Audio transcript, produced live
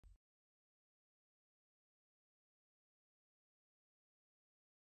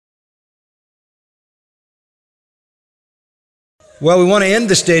Well, we want to end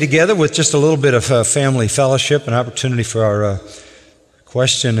this day together with just a little bit of family fellowship, an opportunity for our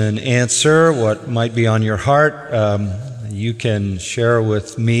question and answer, what might be on your heart. You can share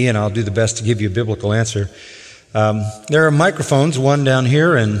with me, and I'll do the best to give you a biblical answer. There are microphones, one down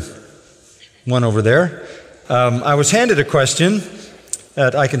here and one over there. I was handed a question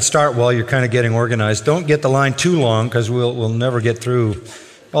that I can start while you're kind of getting organized. Don't get the line too long, because we'll never get through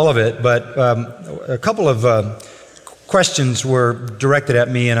all of it, but a couple of questions were directed at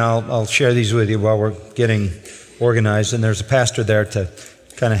me, and I'll share these with you while we're getting organized. And there's a pastor there to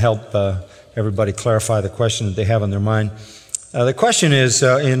kind of help everybody clarify the question that they have on their mind. The question is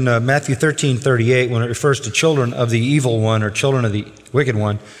in Matthew 13:38, when it refers to children of the evil one or children of the wicked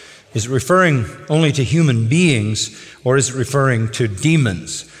one, is it referring only to human beings, or is it referring to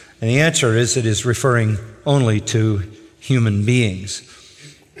demons? And the answer is it is referring only to human beings.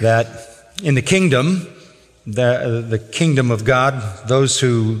 That in the kingdom, the kingdom of God, those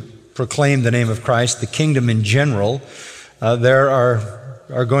who proclaim the name of Christ, the kingdom in general, there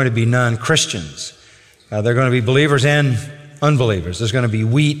are going to be non-Christians. They're going to be believers and unbelievers. There's going to be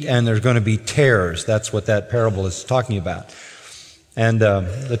wheat and there's going to be tares. That's what that parable is talking about. And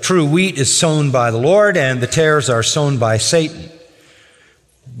the true wheat is sown by the Lord, and the tares are sown by Satan.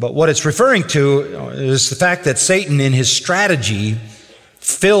 But what it's referring to is the fact that Satan, in his strategy,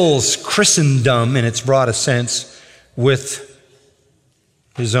 fills Christendom, in its broadest sense, with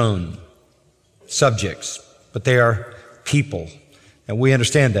his own subjects. But they are people. And we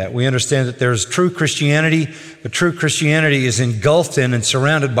understand that. We understand that there's true Christianity, but true Christianity is engulfed in and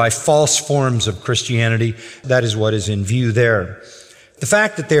surrounded by false forms of Christianity. That is what is in view there. The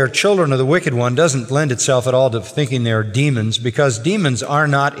fact that they are children of the wicked one doesn't lend itself at all to thinking they are demons, because demons are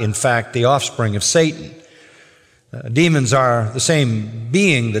not, in fact, the offspring of Satan. Demons are the same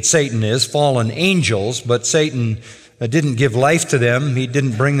being that Satan is, fallen angels, but Satan didn't give life to them. He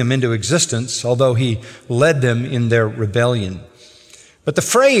didn't bring them into existence, although he led them in their rebellion. But the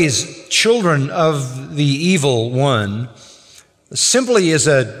phrase, children of the evil one, simply is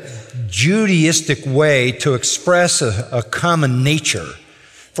a Judaistic way to express a common nature.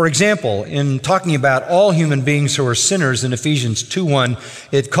 For example, in talking about all human beings who are sinners in Ephesians 2:1,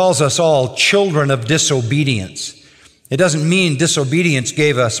 it calls us all children of disobedience. It doesn't mean disobedience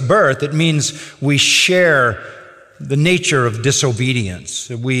gave us birth. It means we share the nature of disobedience.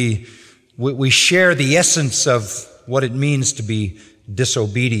 We share the essence of what it means to be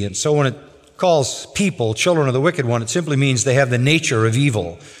disobedient. So when it calls people children of the wicked one, it simply means they have the nature of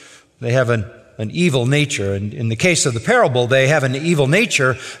evil. They have an evil nature. And in the case of the parable, they have an evil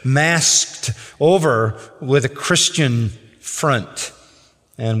nature masked over with a Christian front.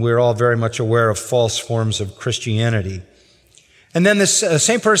 And we're all very much aware of false forms of Christianity. And then this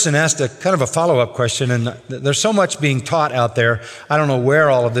same person asked a kind of a follow-up question, and there's so much being taught out there, I don't know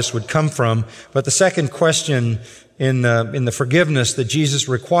where all of this would come from, but the second question in the forgiveness that Jesus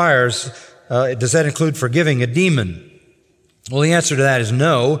requires, does that include forgiving a demon? Well, the answer to that is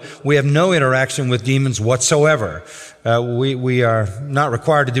no. We have no interaction with demons whatsoever. We are not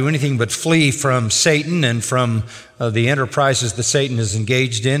required to do anything but flee from Satan and from the enterprises that Satan is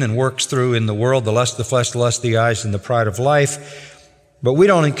engaged in and works through in the world, the lust of the flesh, the lust of the eyes, and the pride of life. But we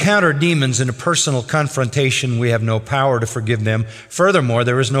don't encounter demons in a personal confrontation. We have no power to forgive them. Furthermore,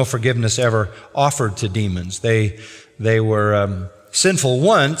 there is no forgiveness ever offered to demons. They were sinful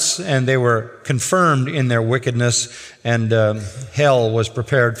once, and they were confirmed in their wickedness, and hell was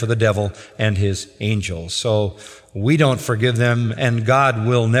prepared for the devil and his angels. So we don't forgive them, and God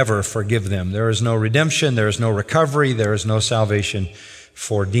will never forgive them. There is no redemption, there is no recovery, there is no salvation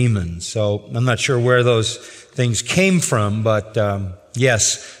for demons. So I'm not sure where those things came from, but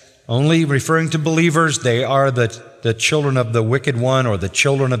yes, only referring to believers. They are the children of the wicked one, or the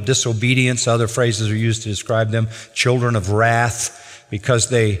children of disobedience. Other phrases are used to describe them, children of wrath, because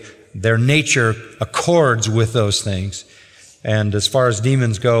their nature accords with those things. And as far as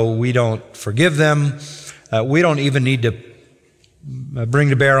demons go, we don't forgive them. We don't even need to bring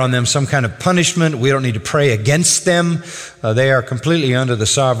to bear on them some kind of punishment. We don't need to pray against them. They are completely under the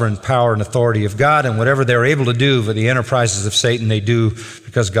sovereign power and authority of God, and whatever they're able to do for the enterprises of Satan, they do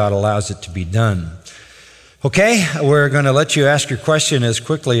because God allows it to be done. Okay, we're going to let you ask your question as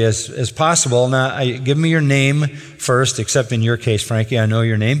quickly as possible. Now, give me your name first, except in your case, Frankie, I know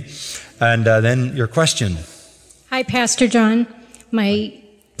your name, and then your question. Hi, Pastor John. My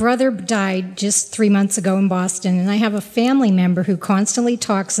brother died just 3 months ago in Boston, and I have a family member who constantly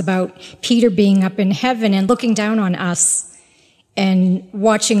talks about Peter being up in heaven and looking down on us and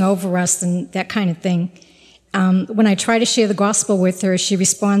watching over us and that kind of thing. When I try to share the gospel with her, she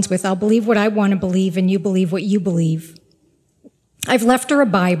responds with, "I'll believe what I want to believe, and you believe what you believe." I've left her a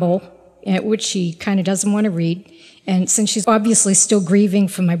Bible, which she kind of doesn't want to read. And since she's obviously still grieving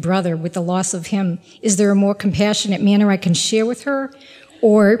for my brother with the loss of him, is there a more compassionate manner I can share with her?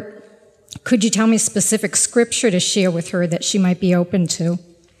 Or could you tell me a specific scripture to share with her that she might be open to?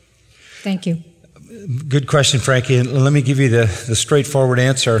 Thank you. Good question, Frankie. And let me give you the straightforward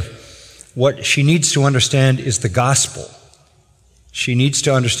answer. What she needs to understand is the gospel. She needs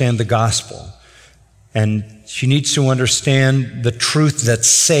to understand the gospel. And she needs to understand the truth that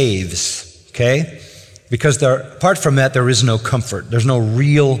saves, okay? Because apart from that, there is no comfort. There's no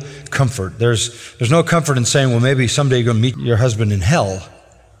real comfort. There's no comfort in saying, well, maybe someday you're going to meet your husband in hell.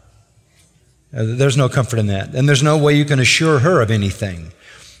 There's no comfort in that. And there's no way you can assure her of anything.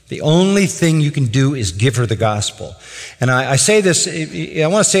 The only thing you can do is give her the gospel. And I say this, I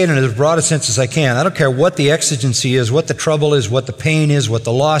want to say it in as broad a sense as I can. I don't care what the exigency is, what the trouble is, what the pain is, what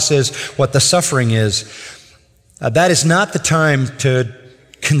the loss is, what the suffering is. That is not the time to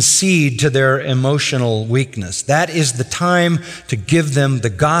concede to their emotional weakness. That is the time to give them the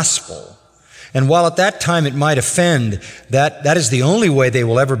gospel. And while at that time it might offend, that is the only way they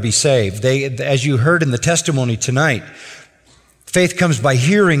will ever be saved. As you heard in the testimony tonight, faith comes by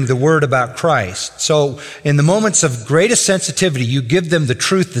hearing the word about Christ. So in the moments of greatest sensitivity, you give them the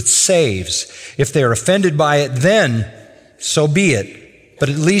truth that saves. If they're offended by it, then so be it. But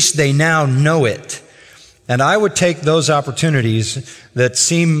at least they now know it. And I would take those opportunities that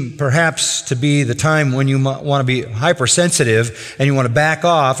seem perhaps to be the time when you want to be hypersensitive and you want to back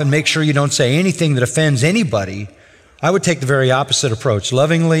off and make sure you don't say anything that offends anybody. I would take the very opposite approach.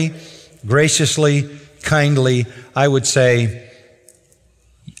 Lovingly, graciously, kindly, I would say,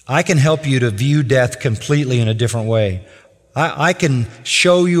 I can help you to view death completely in a different way. I can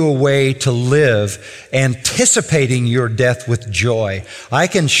show you a way to live anticipating your death with joy. I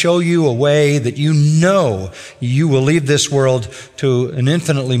can show you a way that you know you will leave this world to an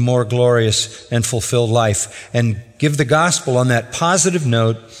infinitely more glorious and fulfilled life, and give the gospel on that positive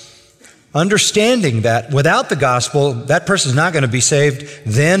note, understanding that without the gospel, that person's not going to be saved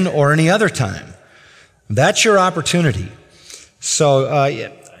then or any other time. That's your opportunity. So,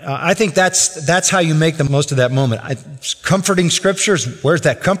 I think that's how you make the most of that moment. Comforting scriptures, where's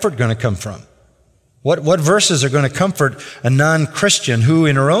that comfort going to come from? What verses are going to comfort a non-Christian who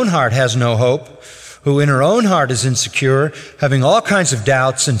in her own heart has no hope, who in her own heart is insecure, having all kinds of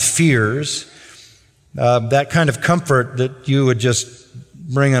doubts and fears? That kind of comfort that you would just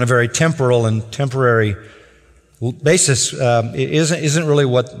bring on a very temporal and temporary basis isn't really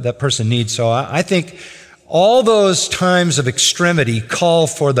what that person needs. So I think all those times of extremity call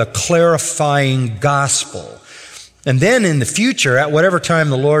for the clarifying gospel. And then in the future, at whatever time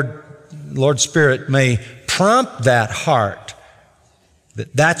the Lord's Spirit may prompt that heart,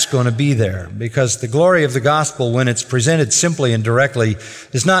 that's going to be there. Because the glory of the gospel, when it's presented simply and directly,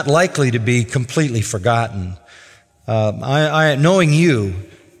 is not likely to be completely forgotten. Knowing you,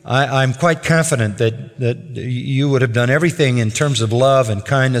 I'm quite confident that you would have done everything in terms of love and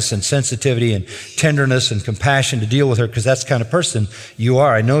kindness and sensitivity and tenderness and compassion to deal with her, because that's the kind of person you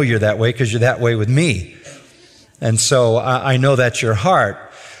are. I know you're that way because you're that way with me. And so I know that's your heart.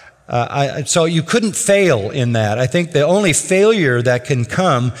 So you couldn't fail in that. I think the only failure that can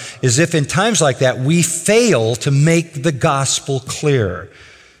come is if in times like that we fail to make the gospel clear.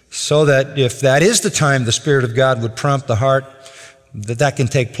 So that if that is the time the Spirit of God would prompt the heart, that can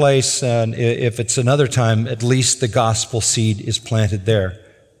take place, and if it's another time, at least the gospel seed is planted there.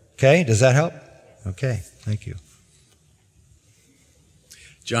 Okay, does that help? Okay, thank you.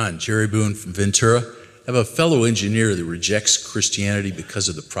 John, Jerry Boone from Ventura. I have a fellow engineer that rejects Christianity because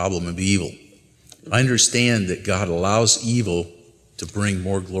of the problem of evil. I understand that God allows evil to bring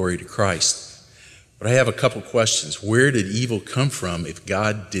more glory to Christ. But I have a couple questions. Where did evil come from if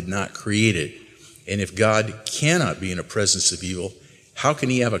God did not create it? And if God cannot be in the presence of evil, how can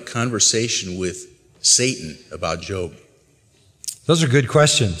he have a conversation with Satan about Job? Those are good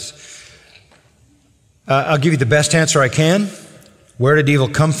questions. I'll give you the best answer I can. Where did evil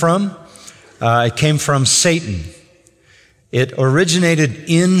come from? It came from Satan. It originated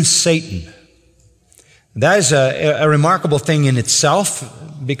in Satan. That is a remarkable thing in itself,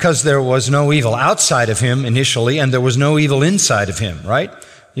 because there was no evil outside of him initially, and there was no evil inside of him, right?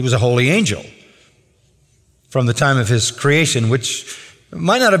 He was a holy angel from the time of his creation, which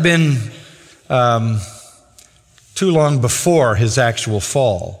might not have been too long before his actual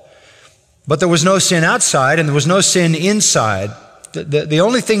fall. But there was no sin outside and there was no sin inside. The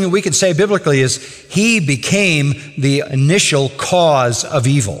only thing that we can say biblically is he became the initial cause of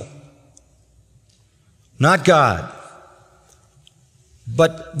evil. Not God.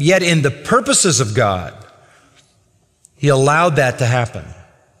 But yet in the purposes of God, He allowed that to happen.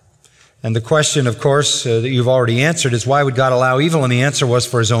 And the question, of course, that you've already answered is, why would God allow evil? And the answer was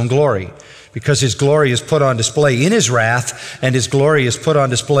for His own glory. Because His glory is put on display in His wrath, and His glory is put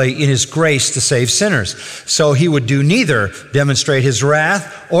on display in His grace to save sinners. So He would do neither demonstrate His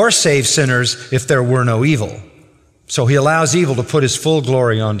wrath or save sinners if there were no evil. So He allows evil to put His full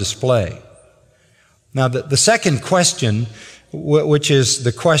glory on display. Now, the second question, which is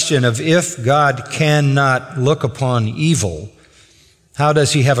the question of if God cannot look upon evil, how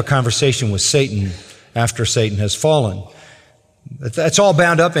does He have a conversation with Satan after Satan has fallen? That's all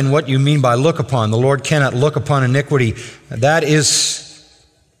bound up in what you mean by look upon. The Lord cannot look upon iniquity. That is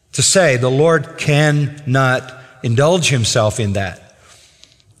to say, the Lord cannot indulge Himself in that.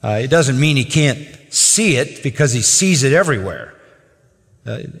 It doesn't mean He can't see it, because He sees it everywhere.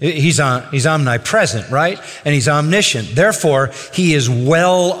 He's omnipresent, right? And He's omniscient. Therefore, He is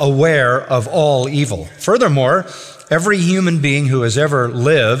well aware of all evil. Furthermore, every human being who has ever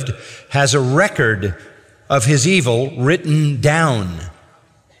lived has a record of his evil written down.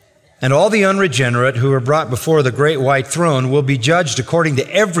 And all the unregenerate who are brought before the great white throne will be judged according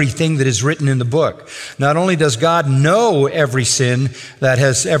to everything that is written in the book. Not only does God know every sin that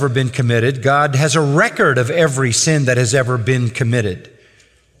has ever been committed, God has a record of every sin that has ever been committed.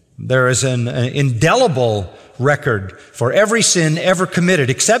 There is an indelible record for every sin ever committed,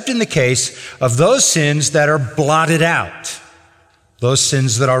 except in the case of those sins that are blotted out, those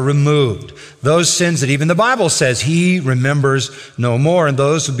sins that are removed, those sins that even the Bible says He remembers no more, and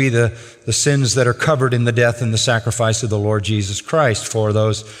those would be the sins that are covered in the death and the sacrifice of the Lord Jesus Christ for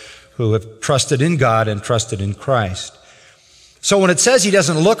those who have trusted in God and trusted in Christ. So when it says He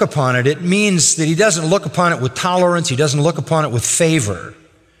doesn't look upon it, it means that He doesn't look upon it with tolerance, He doesn't look upon it with favor.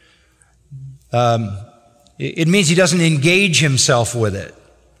 It means He doesn't engage Himself with it.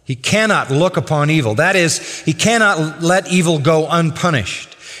 He cannot look upon evil. That is, He cannot let evil go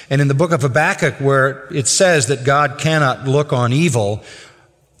unpunished. And in the book of Habakkuk, where it says that God cannot look on evil,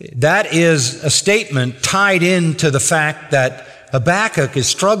 that is a statement tied into the fact that Habakkuk is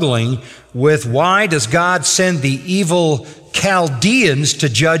struggling with, why does God send the evil Chaldeans to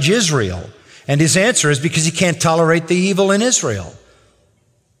judge Israel? And his answer is because He can't tolerate the evil in Israel.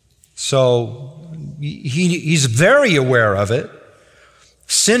 So he's very aware of it.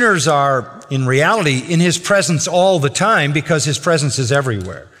 Sinners are, in reality, in His presence all the time, because His presence is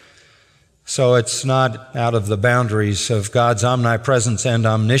everywhere. So it's not out of the boundaries of God's omnipresence and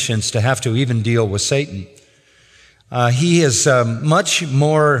omniscience to have to even deal with Satan. He is much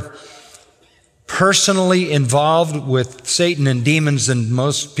more personally involved with Satan and demons than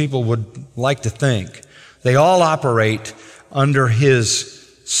most people would like to think. They all operate under His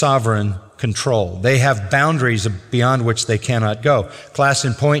sovereign control. They have boundaries beyond which they cannot go. Class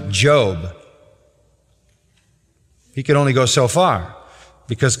in point, Job. He could only go so far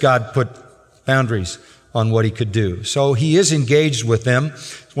because God put boundaries on what he could do. So he is engaged with them.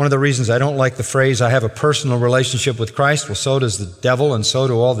 It's one of the reasons I don't like the phrase, I have a personal relationship with Christ. Well, so does the devil, and so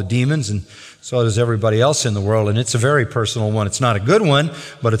do all the demons, and so does everybody else in the world. And it's a very personal one. It's not a good one,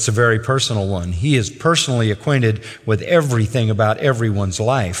 but it's a very personal one. He is personally acquainted with everything about everyone's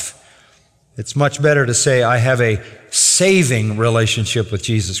life. It's much better to say, I have a saving relationship with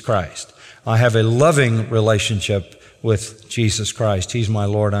Jesus Christ. I have a loving relationship with Jesus Christ. He's my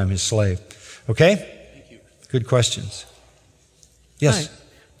Lord, I'm His slave. Okay? Thank you. Good questions. Yes? Hi.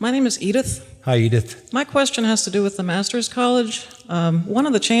 My name is Edith. Hi, Edith. My question has to do with the Master's College. One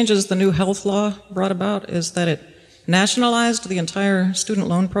of the changes the new health law brought about is that it nationalized the entire student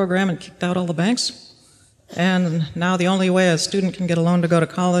loan program and kicked out all the banks. And now the only way a student can get a loan to go to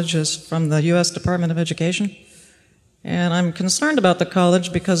college is from the U.S. Department of Education. And I'm concerned about the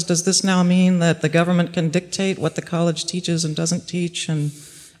college because does this now mean that the government can dictate what the college teaches and doesn't teach and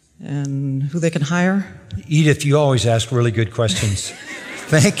who they can hire? Edith, you always ask really good questions.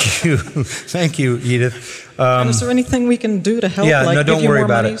 Thank you. Thank you, Edith. Is there anything we can do to help? Yeah, like no, don't give you worry more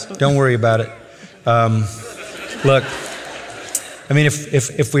about money? it. Don't worry about it. Look, I mean,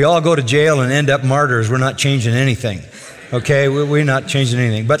 if we all go to jail and end up martyrs, we're not changing anything. Okay? We're not changing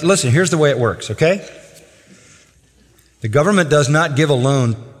anything. But listen, here's the way it works, okay? The government does not give a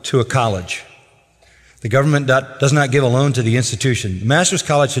loan to a college. The government does not give a loan to the institution. The Master's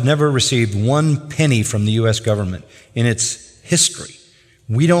College had never received 1 penny from the U.S. government in its history.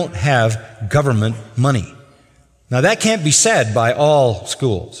 We don't have government money. Now, that can't be said by all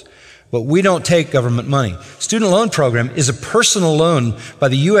schools, but we don't take government money. Student loan program is a personal loan by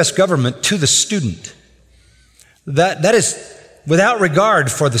the U.S. government to the student. That is without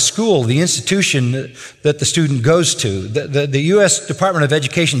regard for the school, the institution that the student goes to. The U.S. Department of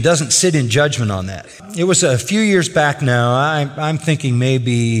Education doesn't sit in judgment on that. It was a few years back now, I'm thinking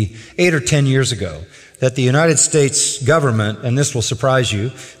maybe 8 or 10 years ago, that the United States government, and this will surprise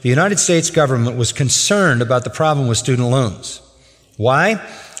you, the United States government was concerned about the problem with student loans. Why?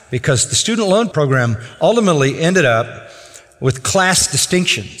 Because the student loan program ultimately ended up with class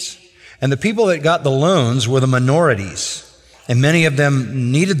distinctions. And the people that got the loans were the minorities. And many of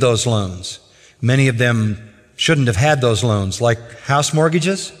them needed those loans. Many of them shouldn't have had those loans, like house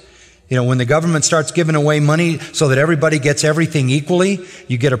mortgages. You know, when the government starts giving away money so that everybody gets everything equally,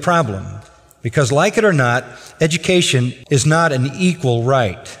 you get a problem. Because like it or not, education is not an equal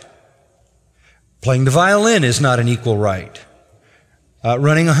right. Playing the violin is not an equal right.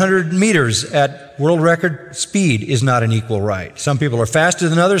 Running 100 meters at world record speed is not an equal right. Some people are faster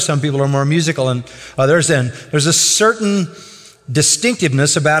than others, some people are more musical than others, and there's a certain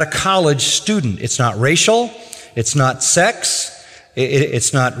distinctiveness about a college student. It's not racial, it's not sex,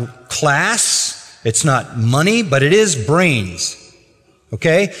 it's not class, it's not money, but it is brains.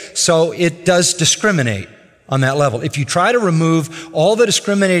 Okay? So it does discriminate on that level. If you try to remove all the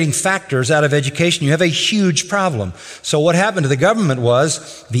discriminating factors out of education, you have a huge problem. So what happened to the government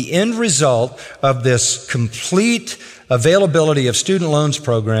was the end result of this complete availability of student loans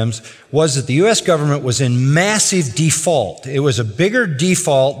programs was that the U.S. government was in massive default. It was a bigger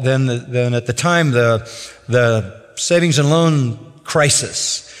default than at the time the savings and loan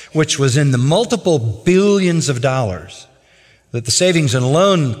crisis, which was in the multiple billions of dollars. That the savings and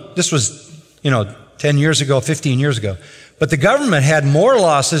loan, this was, 10 years ago, 15 years ago. But the government had more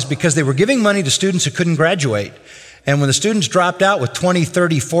losses because they were giving money to students who couldn't graduate. And when the students dropped out with $20,000,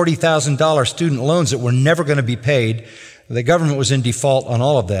 $30,000, $40,000 student loans that were never going to be paid, the government was in default on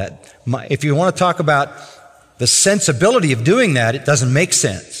all of that. If you want to talk about the sensibility of doing that, it doesn't make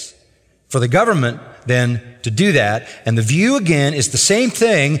sense for the government then to do that. And the view, again, is the same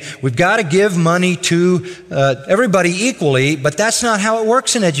thing. We've got to give money to everybody equally, but that's not how it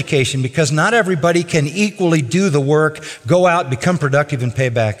works in education, because not everybody can equally do the work, go out, become productive, and pay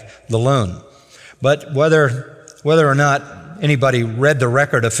back the loan. But whether or not anybody read the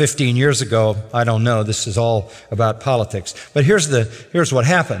record of 15 years ago, I don't know. This is all about politics. But here's what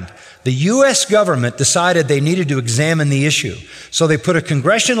happened. The U.S. government decided they needed to examine the issue. So they put a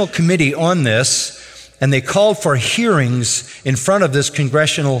congressional committee on this, and they called for hearings in front of this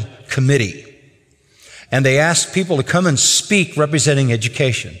congressional committee. And they asked people to come and speak representing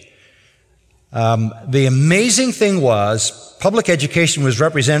education. The amazing thing was, public education was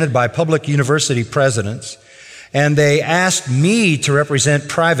represented by public university presidents, and they asked me to represent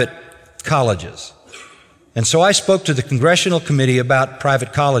private colleges. And so I spoke to the congressional committee about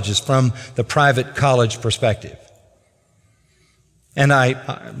private colleges from the private college perspective. And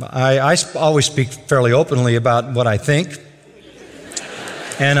I always speak fairly openly about what I think.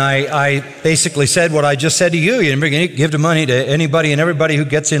 And I basically said what I just said to you. You give the money to anybody and everybody who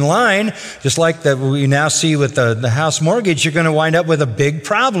gets in line, just like that we now see with the house mortgage. You're going to wind up with a big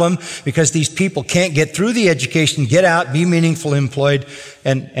problem because these people can't get through the education, get out, be meaningfully employed,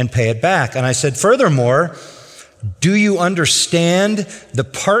 and pay it back. And I said, furthermore, do you understand the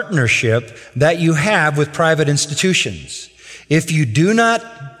partnership that you have with private institutions? If you do not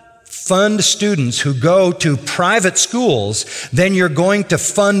fund students who go to private schools, then you're going to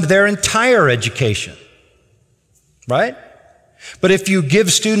fund their entire education, right? But if you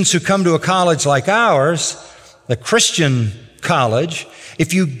give students who come to a college like ours, the Christian college,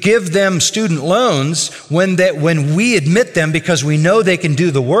 if you give them student loans when we admit them because we know they can do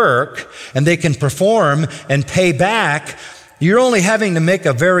the work and they can perform and pay back, you're only having to make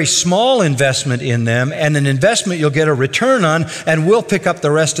a very small investment in them, and an investment you'll get a return on, and we'll pick up the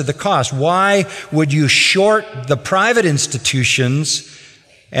rest of the cost. Why would you short the private institutions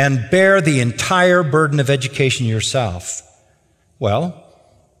and bear the entire burden of education yourself? Well,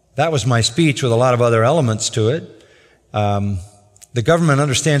 that was my speech with a lot of other elements to it. The government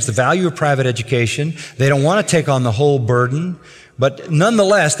understands the value of private education. They don't want to take on the whole burden. But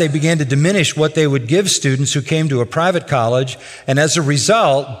nonetheless, they began to diminish what they would give students who came to a private college. And as a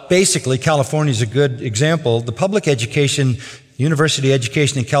result, basically, California is a good example. The public education, university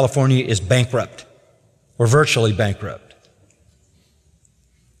education in California is bankrupt, or virtually bankrupt.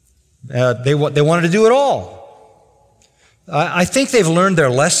 They wanted to do it all. I think they've learned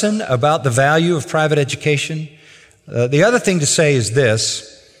their lesson about the value of private education. The other thing to say is this.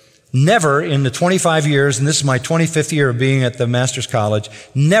 Never in the 25 years, and this is my 25th year of being at the Master's College,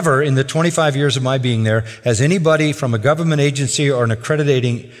 never in the 25 years of my being there has anybody from a government agency or an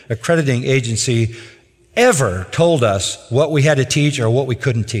accrediting agency ever told us what we had to teach or what we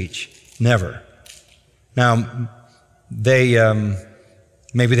couldn't teach. Never. Now,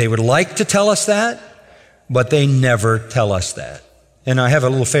 maybe they would like to tell us that, but they never tell us that. And I have a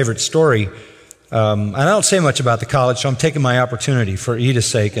little favorite story. And I don't say much about the college, so I'm taking my opportunity for Edith's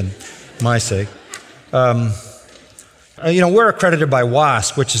sake and my sake. We're accredited by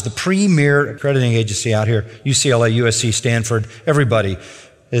WASC, which is the premier accrediting agency out here. UCLA, USC, Stanford, everybody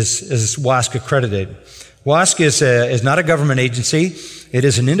is WASC accredited. WASC is not a government agency. It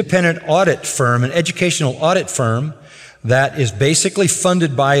is an independent audit firm, an educational audit firm that is basically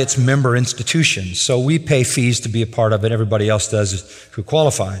funded by its member institutions. So we pay fees to be a part of it. Everybody else does who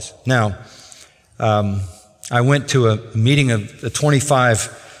qualifies. Now, I went to a meeting of the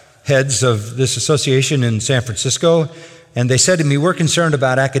 25 heads of this association in San Francisco, and they said to me, we're concerned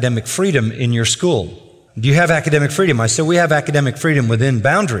about academic freedom in your school. Do you have academic freedom? I said, we have academic freedom within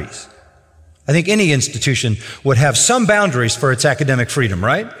boundaries. I think any institution would have some boundaries for its academic freedom,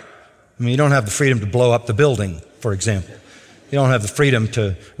 right? I mean, you don't have the freedom to blow up the building, for example. You don't have the freedom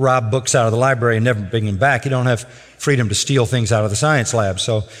to rob books out of the library and never bring them back. You don't have freedom to steal things out of the science lab.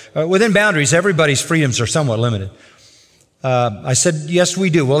 So within boundaries, everybody's freedoms are somewhat limited. I said, yes, we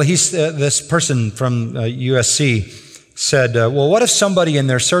do. Well, this person from USC said, well, what if somebody in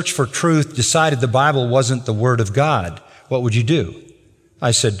their search for truth decided the Bible wasn't the Word of God? What would you do?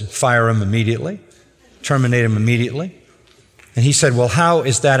 I said, fire him immediately, terminate him immediately. And he said, well, how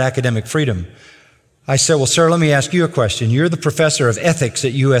is that academic freedom? I said, well, sir, let me ask you a question. You're the professor of ethics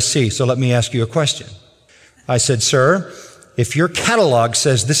at USC, so let me ask you a question. I said, sir, if your catalog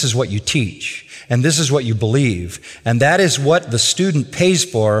says this is what you teach, and this is what you believe, and that is what the student pays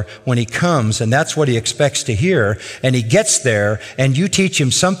for when he comes, and that's what he expects to hear, and he gets there, and you teach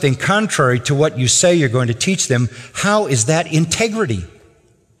him something contrary to what you say you're going to teach them, how is that integrity?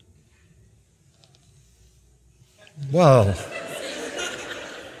 Well,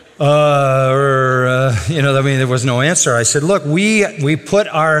 there was no answer. I said, look, we put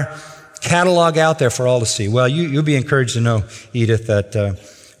our catalog out there for all to see. Well, you'll be encouraged to know, Edith, that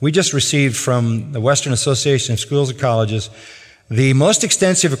we just received from the Western Association of Schools and Colleges the most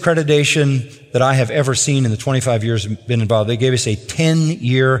extensive accreditation that I have ever seen in the 25 years I've been involved. They gave us a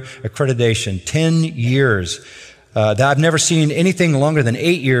 10-year accreditation, 10 years. I've never seen anything longer than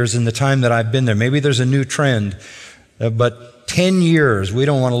 8 years in the time that I've been there. Maybe there's a new trend, but 10 years. We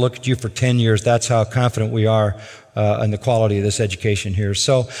don't want to look at you for 10 years. That's how confident we are in the quality of this education here.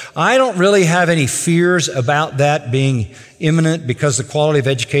 So I don't really have any fears about that being imminent because the quality of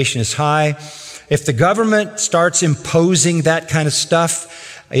education is high. If the government starts imposing that kind of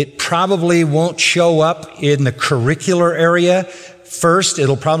stuff, it probably won't show up in the curricular area. First,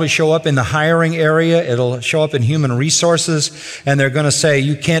 it'll probably show up in the hiring area. It'll show up in human resources. And they're going to say,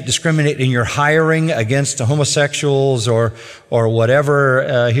 you can't discriminate in your hiring against homosexuals or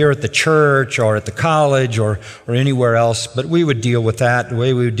whatever here at the church or at the college or anywhere else. But we would deal with that the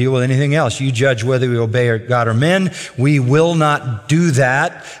way we would deal with anything else. You judge whether we obey God or men. We will not do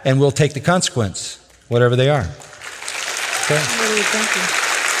that, and we'll take the consequence, whatever they are. Okay. Thank you.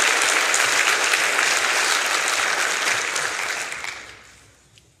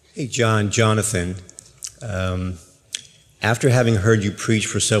 Hey, Jonathan, after having heard you preach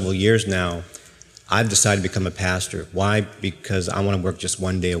for several years now, I've decided to become a pastor. Why? Because I want to work just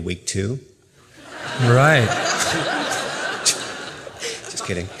one day a week too. Right. Just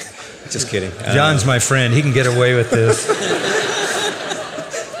kidding. Just kidding. John's my friend. He can get away with this.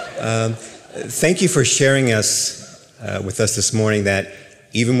 Thank you for sharing with us this morning that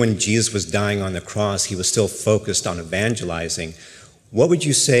even when Jesus was dying on the cross, he was still focused on evangelizing. What would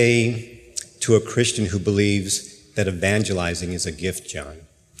you say to a Christian who believes that evangelizing is a gift, John?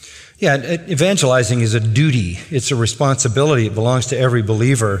 Yeah, evangelizing is a duty. It's a responsibility. It belongs to every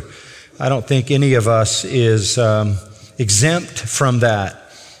believer. I don't think any of us is exempt from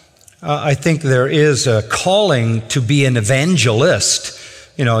that. I think there is a calling to be an evangelist.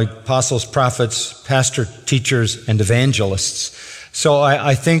 You know, apostles, prophets, pastor, teachers, and evangelists. So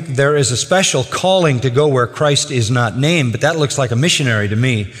I think there is a special calling to go where Christ is not named, but that looks like a missionary to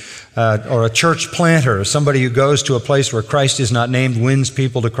me, or a church planter, or somebody who goes to a place where Christ is not named, wins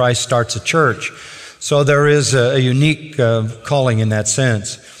people to Christ, starts a church. So there is a unique calling in that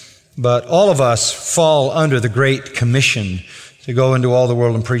sense. But all of us fall under the Great Commission to go into all the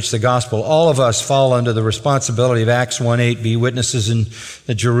world and preach the gospel. All of us fall under the responsibility of Acts 1:8, be witnesses in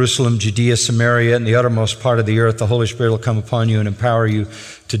Jerusalem, Judea, Samaria, and the uttermost part of the earth. The Holy Spirit will come upon you and empower you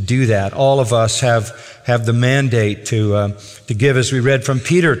to do that. All of us have the mandate to give, as we read from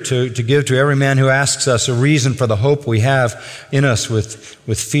Peter, to give to every man who asks us a reason for the hope we have in us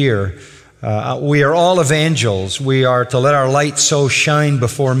with fear. We are all evangels. We are to let our light so shine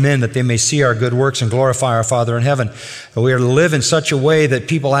before men that they may see our good works and glorify our Father in heaven. We are to live in such a way that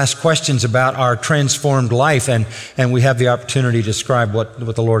people ask questions about our transformed life, and we have the opportunity to describe what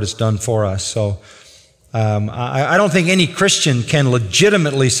the Lord has done for us. So I don't think any Christian can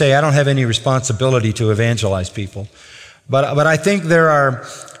legitimately say, I don't have any responsibility to evangelize people. But I think there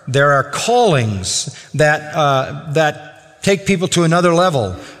are callings that take people to another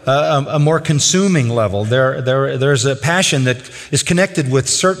level, a more consuming level. There's a passion that is connected with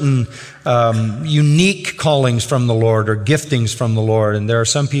certain unique callings from the Lord or giftings from the Lord. And there are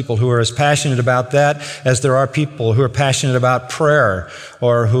some people who are as passionate about that as there are people who are passionate about prayer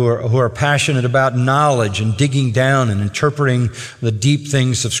or who are passionate about knowledge and digging down and interpreting the deep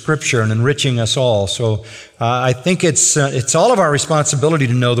things of Scripture and enriching us all. So I think it's all of our responsibility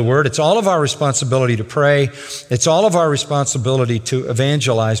to know the Word. It's all of our responsibility to pray. It's all of our responsibility to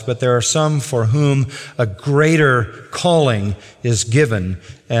evangelize. But there are some for whom a greater calling is given,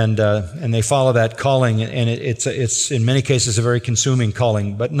 and they follow that calling, and it's in many cases a very consuming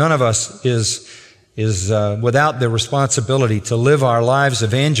calling. But none of us is without the responsibility to live our lives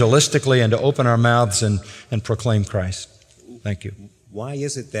evangelistically and to open our mouths and proclaim Christ. Thank you. Why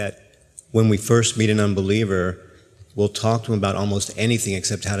is it that when we first meet an unbeliever, we'll talk to him about almost anything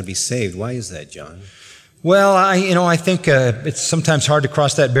except how to be saved? Why is that, John? Well, I think it's sometimes hard to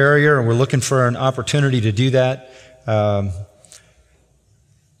cross that barrier, and we're looking for an opportunity to do that.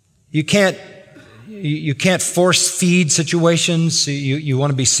 You can't force feed situations. You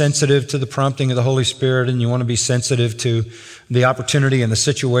want to be sensitive to the prompting of the Holy Spirit, and you want to be sensitive to the opportunity and the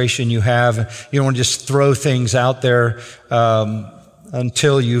situation you have. You don't want to just throw things out there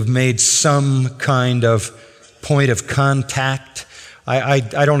until you've made some kind of point of contact.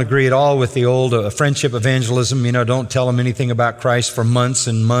 I don't agree at all with the old friendship evangelism. Don't tell them anything about Christ for months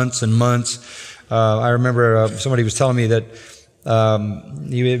and months and months. I remember somebody was telling me that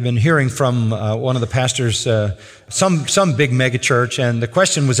he had been hearing from one of the pastors, some big mega church, and the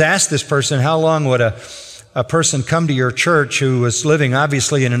question was asked this person, how long would a person come to your church who was living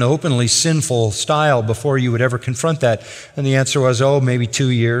obviously in an openly sinful style before you would ever confront that? And the answer was, maybe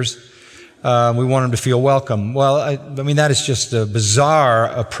 2 years. We want them to feel welcome. Well, I mean, that is just a bizarre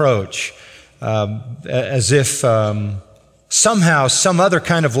approach, as if somehow some other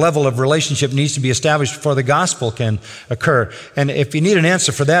kind of level of relationship needs to be established before the gospel can occur. And if you need an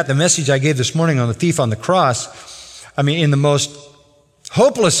answer for that, the message I gave this morning on the thief on the cross, I mean, in the most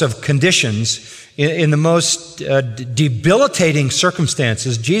hopeless of conditions, in the most debilitating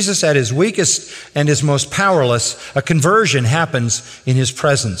circumstances, Jesus at his weakest and his most powerless, a conversion happens in his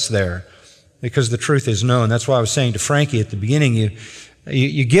presence there because the truth is known. That's why I was saying to Frankie at the beginning,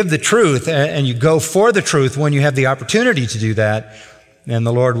 you give the truth and you go for the truth when you have the opportunity to do that, and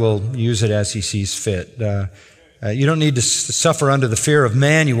the Lord will use it as he sees fit. You don't need to suffer under the fear of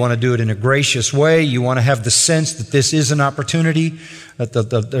man. You want to do it in a gracious way. You want to have the sense that this is an opportunity,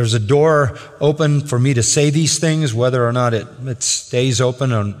 that there's a door open for me to say these things, whether or not it stays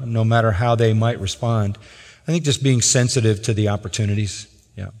open or no matter how they might respond. I think just being sensitive to the opportunities.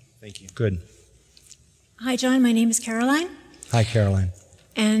 Yeah. Thank you. Good. Hi, John. My name is Caroline. Hi, Caroline.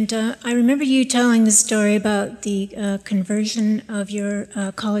 And I remember you telling the story about the conversion of your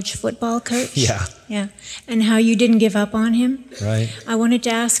college football coach. Yeah. Yeah. And how you didn't give up on him. Right. I wanted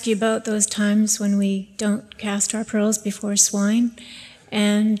to ask you about those times when we don't cast our pearls before swine.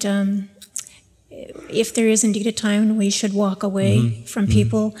 And if there is indeed a time when we should walk away from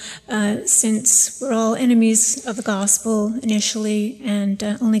people, since we're all enemies of the gospel initially, and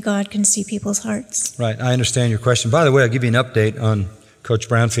only God can see people's hearts. Right. I understand your question. By the way, I'll give you an update on Coach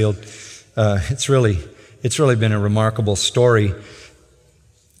Brownfield. It's really been a remarkable story.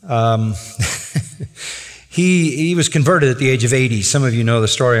 He was converted at the age of 80. Some of you know the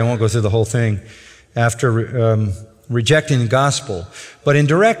story. I won't go through the whole thing. After rejecting the gospel. But in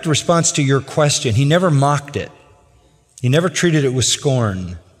direct response to your question, he never mocked it. He never treated it with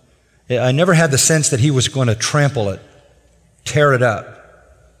scorn. I never had the sense that he was going to trample it, tear it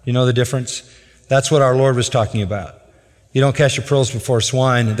up. You know the difference? That's what our Lord was talking about. You don't cast your pearls before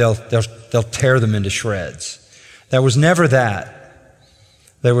swine, they'll tear them into shreds. There was never that.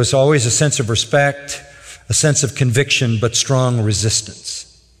 There was always a sense of respect, a sense of conviction, but strong resistance.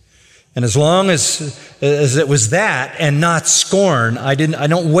 And as long as it was that and not scorn, I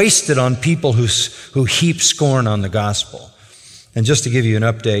don't waste it on people who heap scorn on the gospel. And just to give you an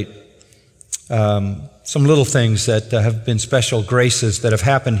update, some little things that have been special graces that have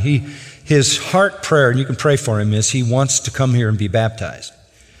happened. His heart prayer, and you can pray for him, is he wants to come here and be baptized.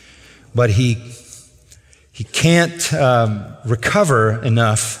 But he can't recover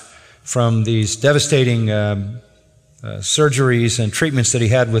enough from these devastating surgeries and treatments that he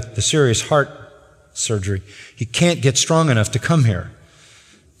had with the serious heart surgery. He can't get strong enough to come here.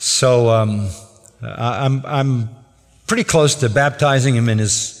 So I'm pretty close to baptizing him in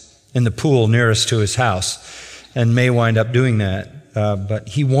the pool nearest to his house, and may wind up doing that. But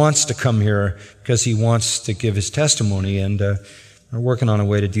he wants to come here because he wants to give his testimony, and we're working on a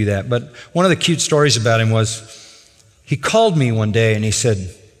way to do that. But one of the cute stories about him was he called me one day and he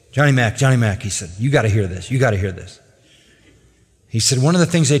said, Johnny Mac, he said, you got to hear this. You got to hear this. He said, one of the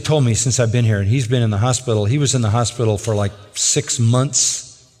things they told me since I've been here, and he's been in the hospital, he was in the hospital for like 6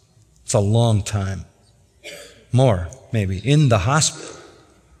 months. It's a long time. More, maybe, in the hospital,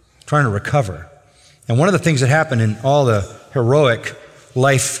 trying to recover. And one of the things that happened in all the heroic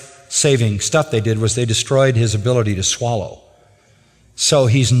life-saving stuff they did was they destroyed his ability to swallow. So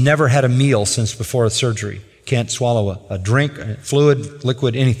he's never had a meal since before the surgery. Can't swallow a drink, a fluid,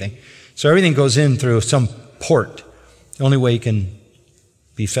 liquid, anything. So everything goes in through some port. The only way he can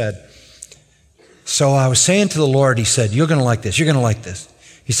be fed. So I was saying to the Lord, he said, you're going to like this, you're going to like this.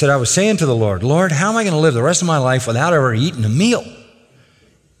 He said, I was saying to the Lord, Lord, how am I going to live the rest of my life without ever eating a meal?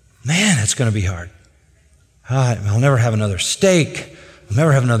 Man, that's going to be hard. I'll never have another steak. I'll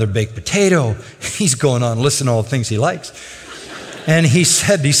never have another baked potato. He's going on listing all the things he likes. And he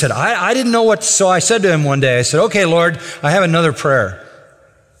said, I didn't know what, so I said to him one day, I said, okay, Lord, I have another prayer.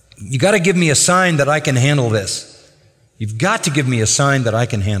 You got to give me a sign that I can handle this. You've got to give me a sign that I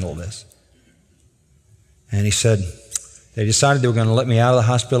can handle this. And he said, they decided they were going to let me out of the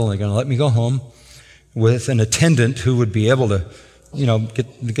hospital and they're going to let me go home with an attendant who would be able to,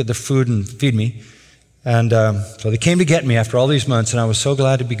 get the food and feed me. And so they came to get me after all these months, and I was so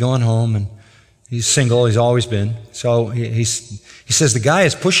glad to be going home. And he's single, he's always been. So he says, the guy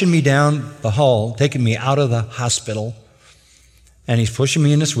is pushing me down the hall, taking me out of the hospital, and he's pushing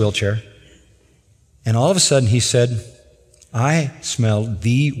me in this wheelchair. And all of a sudden he said, I smelled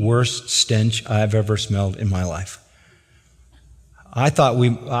the worst stench I've ever smelled in my life. I thought we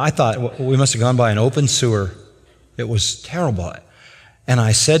must have gone by an open sewer. It was terrible. And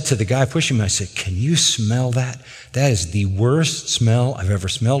I said to the guy pushing me, I said, can you smell that? That is the worst smell I've ever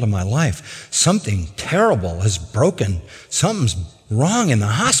smelled in my life. Something terrible has broken. Something's wrong in the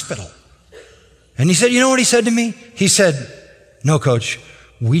hospital. And he said, you know what he said to me? He said, no, Coach,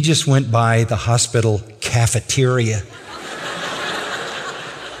 we just went by the hospital cafeteria.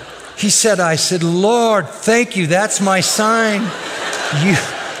 He said, I said, Lord, thank you. That's my sign.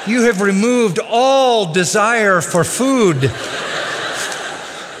 You have removed all desire for food.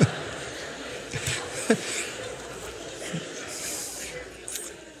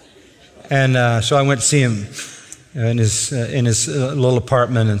 And so I went to see him in his little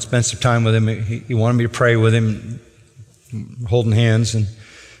apartment and spent some time with him. He wanted me to pray with him, holding hands and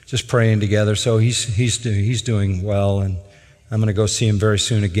just praying together. So he's doing well, and I'm going to go see him very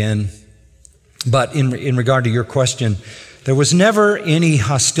soon again. But in regard to your question, there was never any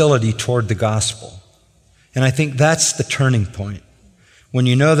hostility toward the gospel. And I think that's the turning point. When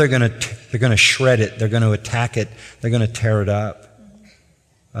you know they're going to shred it, they're going to attack it, they're going to tear it up.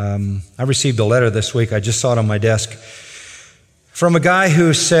 I received a letter this week, I just saw it on my desk, from a guy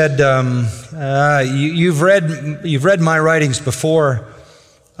who said, you've read my writings before.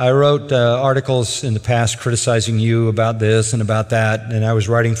 I wrote articles in the past criticizing you about this and about that, and I was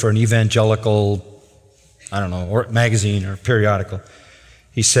writing for an evangelical, or magazine or periodical.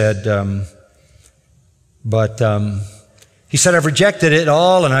 He said, I've rejected it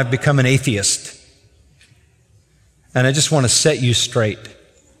all and I've become an atheist. And I just want to set you straight.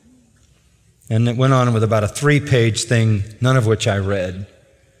 And it went on with about a 3-page thing, none of which I read,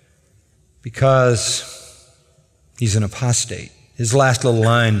 because he's an apostate. His last little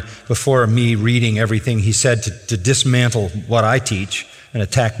line before me reading everything he said to dismantle what I teach and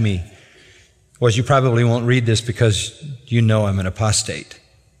attack me was, you probably won't read this because you know I'm an apostate.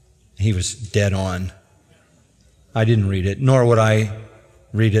 He was dead on. I didn't read it, nor would I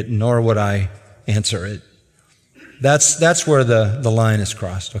read it, nor would I answer it. That's where the line is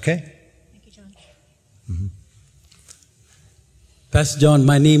crossed, okay? Thank you, John. Mm-hmm. Pastor John,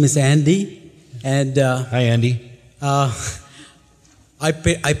 my name is Andy, and hi, Andy. I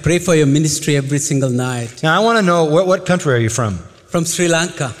pray for your ministry every single night. Now, I want to know, what country are you from? From Sri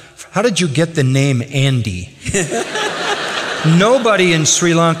Lanka. How did you get the name Andy? Nobody in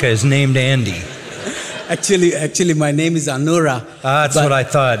Sri Lanka is named Andy. Actually, my name is Anura. That's what I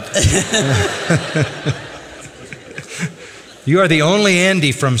thought. You are the only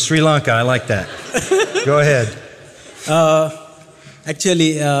Andy from Sri Lanka. I like that. Go ahead.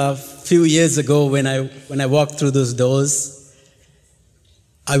 Actually, a few years ago when I walked through those doors,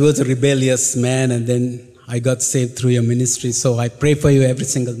 I was a rebellious man, and then I got saved through your ministry. So I pray for you every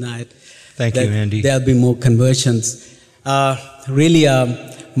single night. Thank you, Andy. There'll be more conversions. Really,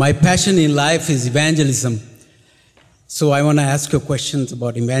 my passion in life is evangelism. So I want to ask you questions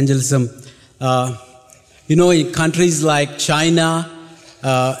about evangelism. In countries like China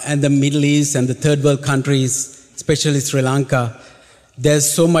and the Middle East and the third world countries, especially Sri Lanka,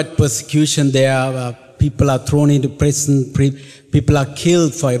 there's so much persecution there. People are thrown into prison. People are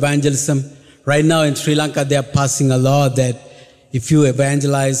killed for evangelism. Right now in Sri Lanka, they are passing a law that if you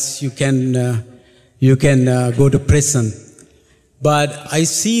evangelize, you can go to prison. But I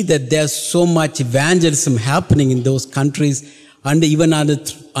see that there's so much evangelism happening in those countries, and even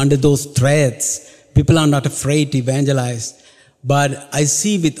under those threats, people are not afraid to evangelize. But I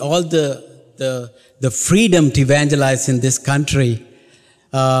see with all the freedom to evangelize in this country,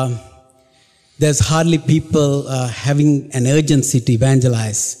 there's hardly people having an urgency to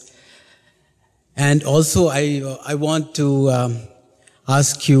evangelize. And also, I want to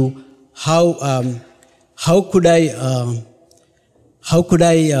ask you how could I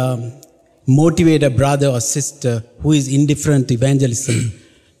motivate a brother or sister who is indifferent to evangelism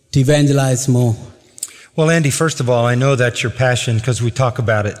to evangelize more? Well, Andy, first of all, I know that's your passion because we talk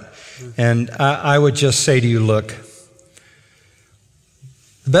about it. And I would just say to you, look,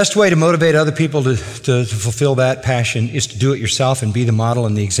 the best way to motivate other people to fulfill that passion is to do it yourself and be the model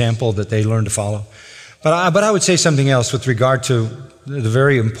and the example that they learn to follow. But I would say something else with regard to the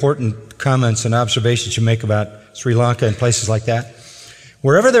very important comments and observations you make about Sri Lanka and places like that.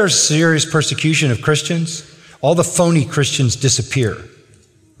 Wherever there's serious persecution of Christians, all the phony Christians disappear,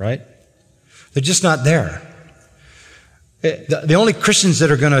 right? They're just not there. The only Christians that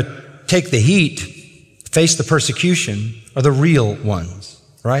are going to take the heat, face the persecution, are the real ones,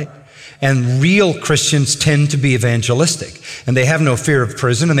 right? And real Christians tend to be evangelistic. And they have no fear of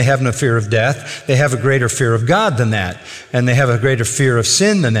prison, and they have no fear of death. They have a greater fear of God than that. And they have a greater fear of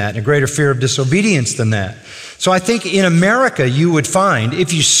sin than that, and a greater fear of disobedience than that. So I think in America you would find,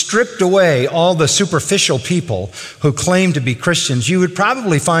 if you stripped away all the superficial people who claim to be Christians, you would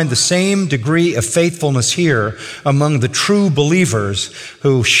probably find the same degree of faithfulness here among the true believers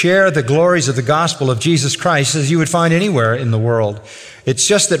who share the glories of the gospel of Jesus Christ as you would find anywhere in the world. It's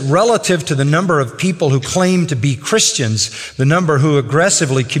just that relative to the number of people who claim to be Christians, the number who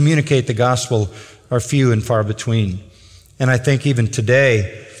aggressively communicate the gospel are few and far between. And I think even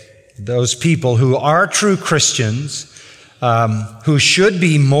today, those people who are true Christians, who should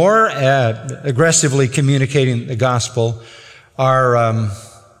be more aggressively communicating the gospel, are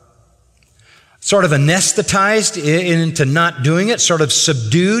sort of anesthetized into not doing it, sort of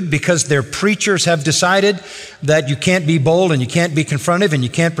subdued because their preachers have decided that you can't be bold and you can't be confrontive and you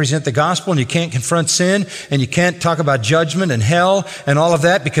can't present the gospel and you can't confront sin and you can't talk about judgment and hell and all of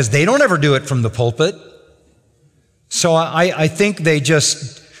that because they don't ever do it from the pulpit. So I think they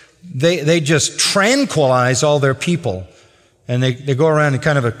just tranquilize all their people. And they go around in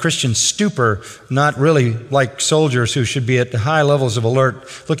kind of a Christian stupor, not really like soldiers who should be at high levels of alert,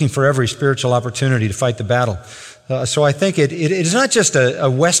 looking for every spiritual opportunity to fight the battle. So I think it is not just a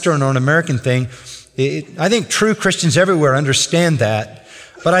Western or an American thing. I think true Christians everywhere understand that.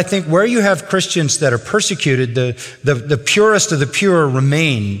 But I think where you have Christians that are persecuted, the purest of the pure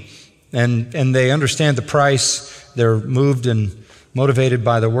remain, and they understand the price. They're moved and motivated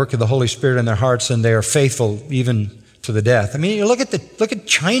by the work of the Holy Spirit in their hearts, and they are faithful even to the death. I mean, you look at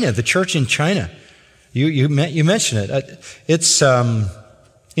China, the church in China. You mentioned it. It's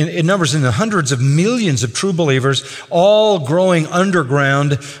it numbers in the hundreds of millions of true believers, all growing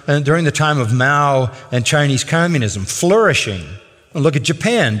underground during the time of Mao and Chinese communism, flourishing. And look at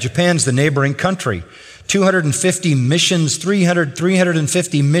Japan. Japan's the neighboring country. 250 missions,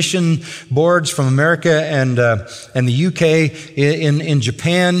 350 mission boards from America and the UK in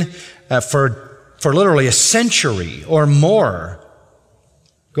Japan for literally a century or more,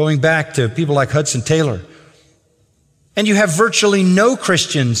 going back to people like Hudson Taylor. And you have virtually no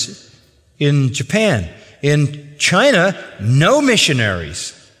Christians in Japan. In China, no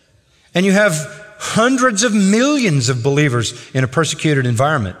missionaries. And you have hundreds of millions of believers in a persecuted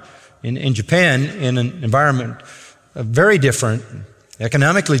environment. In Japan, in an environment very different,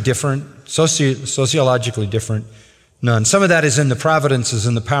 economically different, sociologically different, none. Some of that is in the providences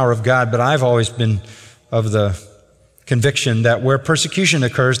and the power of God, but I've always been of the conviction that where persecution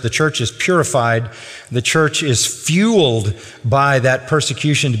occurs, the church is purified, the church is fueled by that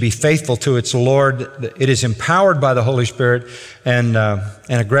persecution to be faithful to its Lord. It is empowered by the Holy Spirit and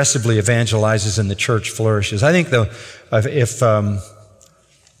aggressively evangelizes, and the church flourishes. I think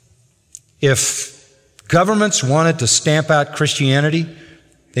if governments wanted to stamp out Christianity,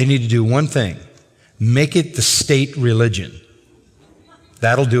 They need to do one thing: make it the state religion.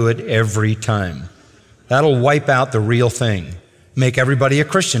 That'll do it every time. That'll wipe out the real thing. Make everybody a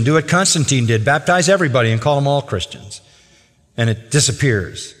Christian. Do what Constantine did. Baptize everybody and call them all Christians. And it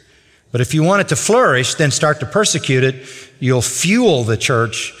disappears. But if you want it to flourish, then start to persecute it. You'll fuel the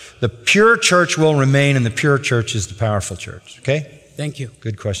church. The pure church will remain, and the pure church is the powerful church. Okay? Thank you.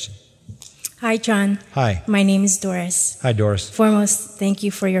 Good question. Hi, John. Hi. My name is Doris. Hi, Doris. Foremost, thank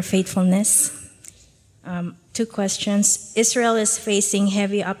you for your faithfulness. 2 questions. Israel is facing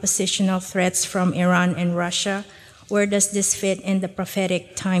heavy oppositional threats from Iran and Russia. Where does this fit in the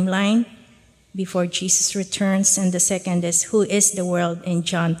prophetic timeline before Jesus returns? And the second is, who is the world in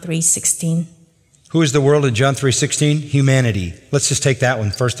John 3:16? Who is the world in John 3:16? Humanity. Let's just take that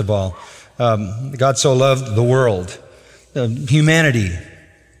one first of all. God so loved the world, humanity,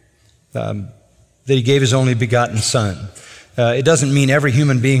 that he gave his only begotten Son. It doesn't mean every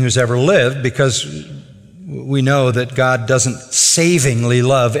human being who's ever lived, because we know that God doesn't savingly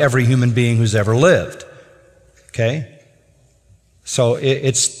love every human being who's ever lived. Okay? So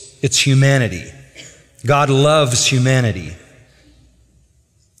it's humanity. God loves humanity.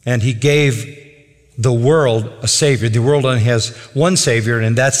 And he gave the world a Savior. The world only has one Savior, and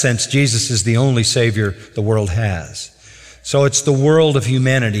in that sense, Jesus is the only Savior the world has. So it's the world of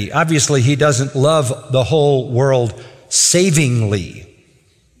humanity. Obviously, he doesn't love the whole world savingly,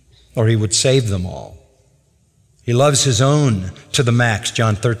 or he would save them all. He loves his own to the max,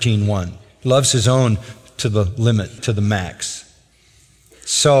 John 13:1. He loves his own to the limit, to the max.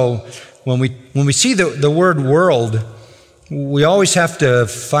 So when we see the word world, we always have to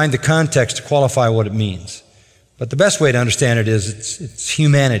find the context to qualify what it means. But the best way to understand it is it's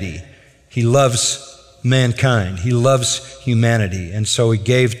humanity. He loves mankind. He loves humanity. And so he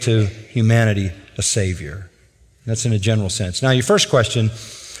gave to humanity a Savior. That's in a general sense. Now, your first question,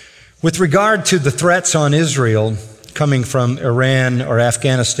 with regard to the threats on Israel coming from Iran or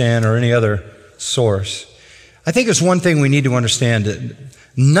Afghanistan or any other source, I think there's one thing we need to understand.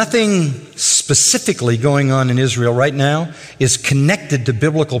 Nothing specifically going on in Israel right now is connected to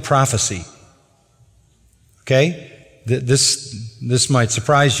biblical prophecy. Okay? This might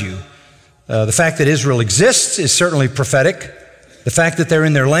surprise you. The fact that Israel exists is certainly prophetic. The fact that they're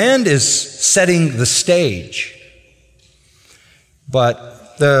in their land is setting the stage.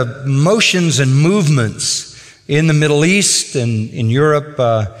 But the motions and movements in the Middle East and in Europe,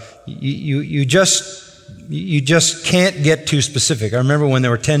 you just can't get too specific. I remember when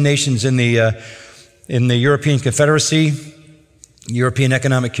there were 10 nations in the European Confederacy, European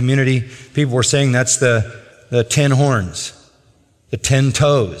Economic Community, people were saying that's the 10 horns, the 10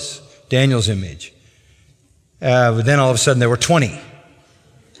 toes, Daniel's image. But then all of a sudden there were 20.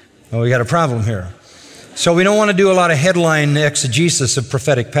 Well, we got a problem here. So we don't want to do a lot of headline exegesis of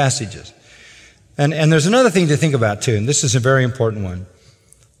prophetic passages. And there's another thing to think about too, and this is a very important one.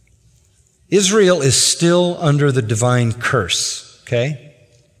 Israel is still under the divine curse, okay?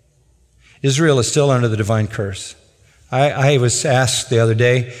 Israel is still under the divine curse. I was asked the other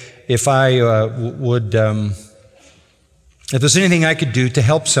day if if there's anything I could do to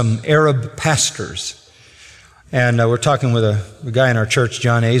help some Arab pastors. And we're talking with a guy in our church,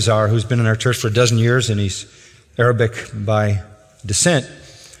 John Azar, who's been in our church for a dozen years, and he's Arabic by descent.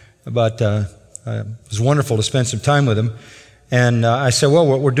 But it was wonderful to spend some time with him. And I said,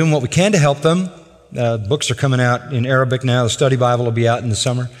 well, we're doing what we can to help them. Books are coming out in Arabic now. The study Bible will be out in the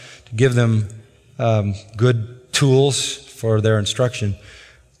summer to give them good tools for their instruction.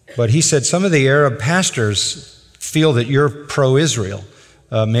 But he said some of the Arab pastors feel that you're pro-Israel.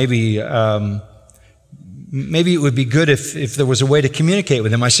 Maybe it would be good if there was a way to communicate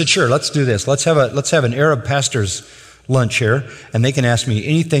with them. I said, sure, let's do this. Let's have an Arab pastor's lunch here, and they can ask me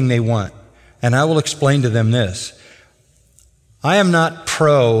anything they want. And I will explain to them this. I am not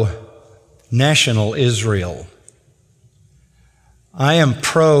pro-national Israel. I am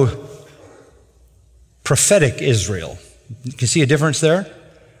pro-prophetic Israel. You can see a difference there?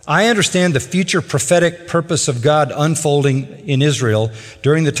 I understand the future prophetic purpose of God unfolding in Israel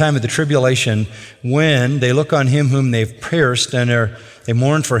during the time of the tribulation, when they look on him whom they've pierced and they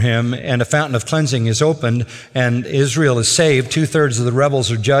mourn for him, and a fountain of cleansing is opened, and Israel is saved. 2/3 of the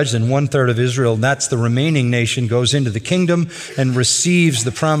rebels are judged, and 1/3 of Israel, that's the remaining nation, goes into the kingdom and receives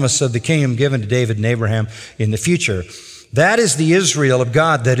the promise of the kingdom given to David and Abraham in the future. That is the Israel of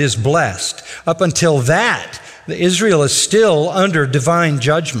God that is blessed. Up until that, Israel is still under divine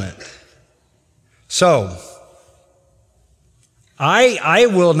judgment. So, I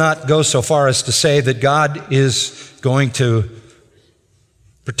will not go so far as to say that God is going to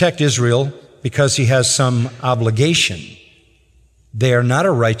protect Israel because he has some obligation. They are not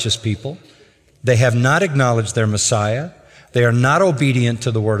a righteous people. They have not acknowledged their Messiah. They are not obedient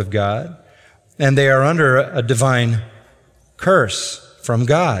to the Word of God. And they are under a divine curse from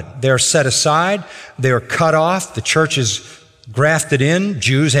God. They are set aside. They are cut off. The church is grafted in.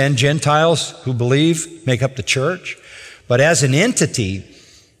 Jews and Gentiles who believe make up the church. But as an entity,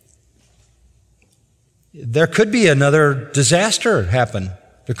 there could be another disaster happen.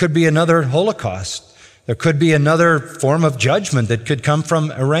 There could be another Holocaust. There could be another form of judgment that could come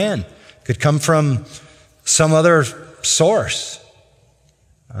from Iran, could come from some other source.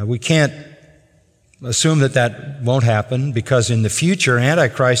 We can't assume that that won't happen, because in the future,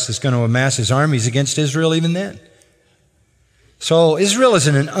 Antichrist is going to amass his armies against Israel even then. So Israel is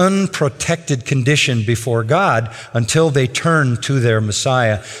in an unprotected condition before God until they turn to their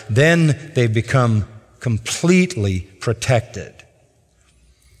Messiah. Then they become completely protected.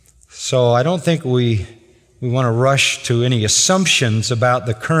 So I don't think we want to rush to any assumptions about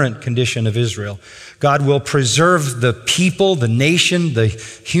the current condition of Israel. God will preserve the people, the nation, the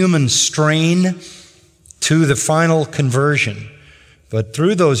human strain to the final conversion. But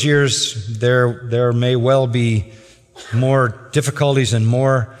through those years, there may well be more difficulties and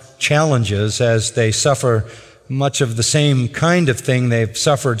more challenges as they suffer much of the same kind of thing they've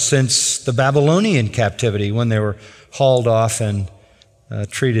suffered since the Babylonian captivity, when they were hauled off and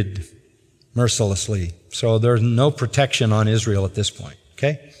treated mercilessly. So there's no protection on Israel at this point.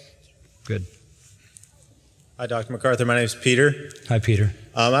 Okay? Good. Hi, Dr. MacArthur. My name is Peter. Hi, Peter.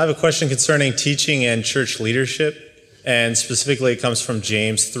 I have a question concerning teaching and church leadership, and specifically it comes from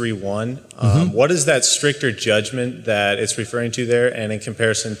James 3:1. What is that stricter judgment that it's referring to there, and in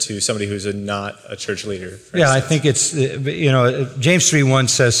comparison to somebody who's not a church leader? Yeah, I think it's, James 3:1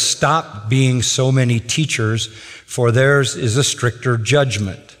 says, "Stop being so many teachers, for theirs is a stricter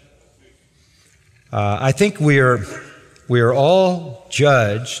judgment." I think we are all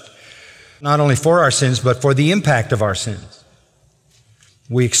judged not only for our sins, but for the impact of our sins.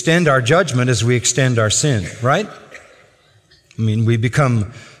 We extend our judgment as we extend our sin, right? I mean, we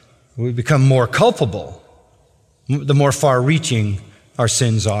become more culpable the more far-reaching our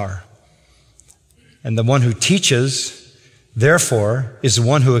sins are. And the one who teaches, therefore, is the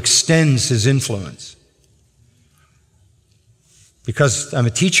one who extends his influence. Because I'm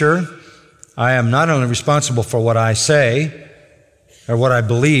a teacher, I am not only responsible for what I say or what I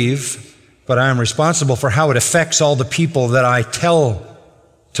believe, but I am responsible for how it affects all the people that I tell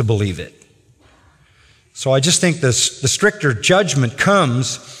to believe it. So I just think the stricter judgment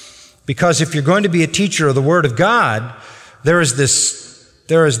comes because if you're going to be a teacher of the Word of God, there is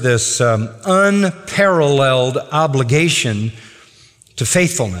this unparalleled obligation to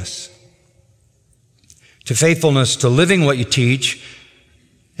faithfulness to living what you teach,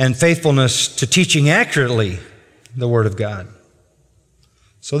 and faithfulness to teaching accurately the Word of God.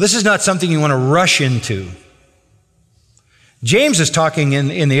 So this is not something you want to rush into. James is talking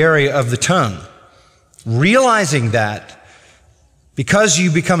in the area of the tongue, realizing that because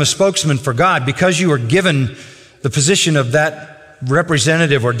you become a spokesman for God, because you are given the position of that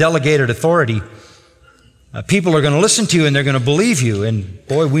representative or delegated authority, people are going to listen to you and they're going to believe you. And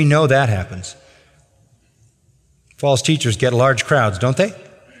boy, we know that happens. False teachers get large crowds, don't they?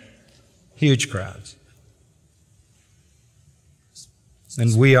 Huge crowds.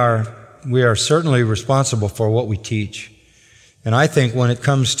 And we are certainly responsible for what we teach. And I think when it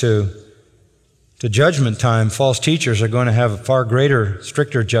comes to judgment time, false teachers are going to have a far greater,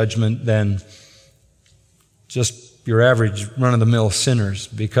 stricter judgment than just your average run-of-the-mill sinners,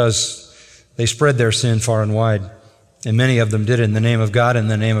 because they spread their sin far and wide. And many of them did it in the name of God and in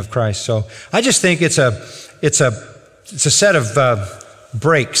the name of Christ. So I just think it's a set of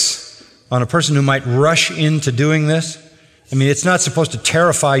brakes on a person who might rush into doing this. I mean, it's not supposed to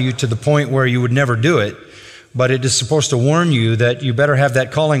terrify you to the point where you would never do it, but it is supposed to warn you that you better have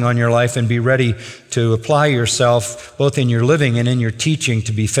that calling on your life and be ready to apply yourself both in your living and in your teaching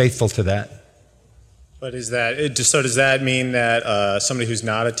to be faithful to that. But does that mean that somebody who's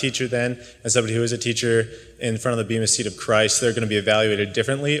not a teacher then, and somebody who is a teacher in front of the Bema Seat of Christ, they're going to be evaluated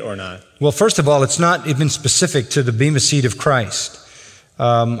differently or not? Well, first of all, it's not even specific to the Bema Seat of Christ.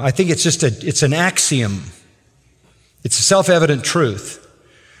 I think it's an axiom. It's a self-evident truth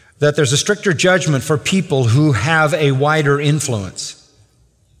that there's a stricter judgment for people who have a wider influence.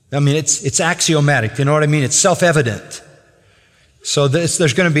 I mean, it's axiomatic. You know what I mean? It's self-evident. So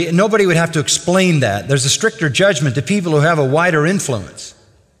there's going to be, nobody would have to explain that. There's a stricter judgment to people who have a wider influence.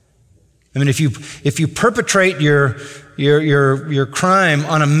 I mean, if you perpetrate your crime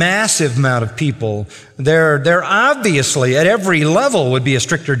on a massive amount of people, there obviously at every level would be a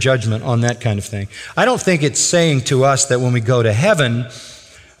stricter judgment on that kind of thing. I don't think it's saying to us that when we go to heaven,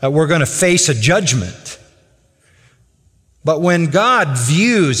 we're going to face a judgment. But when God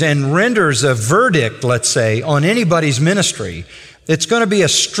views and renders a verdict, let's say, on anybody's ministry, it's going to be a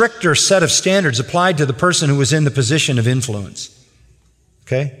stricter set of standards applied to the person who was in the position of influence.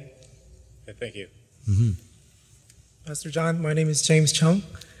 Okay? Thank you. Mm-hmm. Pastor John, my name is James Chung,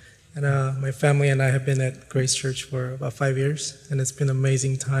 and my family and I have been at Grace Church for about 5 years, and it's been an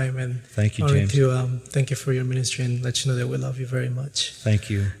amazing time. And thank you, James. James. Thank you for your ministry and let you know that we love you very much. Thank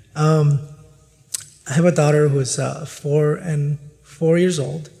you. I have a daughter who is 4 years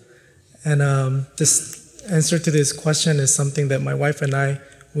old, and this answer to this question is something that my wife and I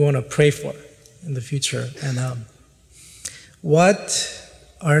want to pray for in the future. And what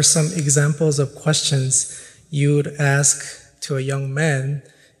are some examples of questions you would ask to a young man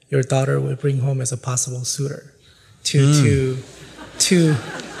your daughter would bring home as a possible suitor to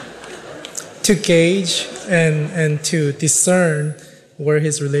gauge and to discern where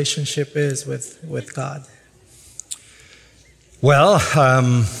his relationship is with God? Well,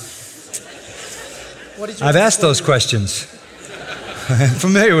 I've asked those questions. I'm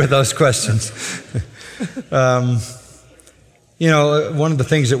familiar with those questions. You know, one of the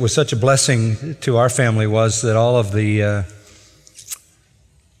things that was such a blessing to our family was that all of the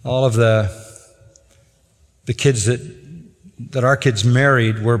kids that our kids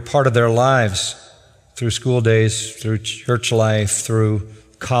married were part of their lives through school days, through church life, through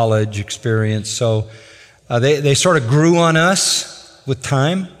college experience. So they sort of grew on us with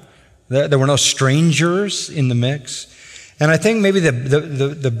time. There were no strangers in the mix. And I think maybe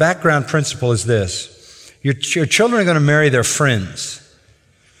the background principle is this. Your children are going to marry their friends.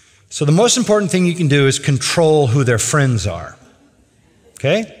 So the most important thing you can do is control who their friends are.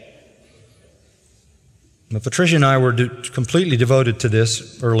 Okay? Now, Patricia and I were completely devoted to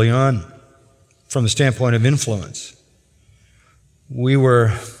this early on from the standpoint of influence. We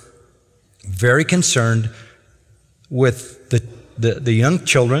were very concerned with the young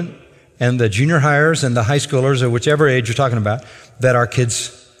children and the junior hires and the high schoolers, or whichever age you're talking about, that our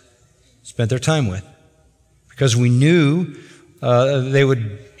kids spent their time with. Because we knew they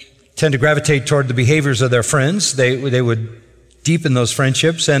would tend to gravitate toward the behaviors of their friends. They would deepen those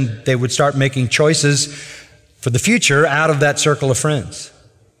friendships, and they would start making choices for the future out of that circle of friends.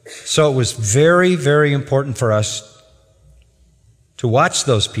 So it was very, very important for us to watch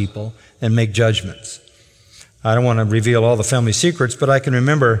those people and make judgments. I don't want to reveal all the family secrets, but I can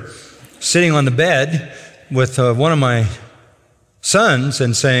remember sitting on the bed with one of my sons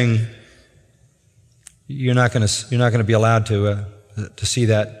and saying, You're not going to be allowed to see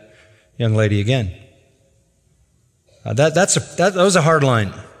that young lady again. That was a hard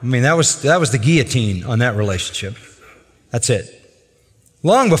line. I mean, that was the guillotine on that relationship. That's it.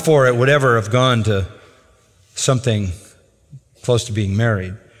 Long before it would ever have gone to something close to being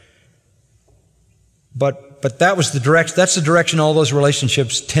married. But that's the direction all those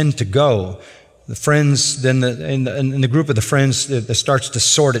relationships tend to go. The friends, then in the group of the friends, it starts to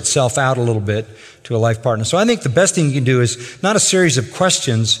sort itself out a little bit to a life partner. So I think the best thing you can do is not a series of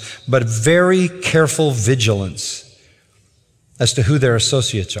questions, but very careful vigilance as to who their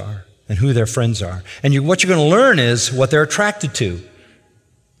associates are and who their friends are. And what you're going to learn is what they're attracted to.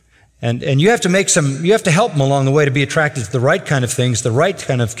 And you have to help them along the way to be attracted to the right kind of things. The right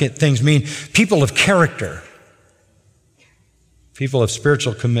kind of things mean people of character, people of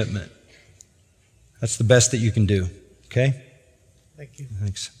spiritual commitment. That's the best that you can do. Okay? Thank you.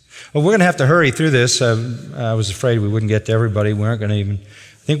 Thanks. Well, we're going to have to hurry through this. I was afraid we wouldn't get to everybody. We aren't going to even.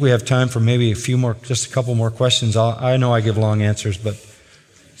 I think we have time for maybe just a couple more questions. I know I give long answers, but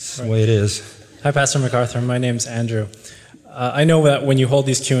it's the way it is. Hi, Pastor MacArthur. My name's Andrew. I know that when you hold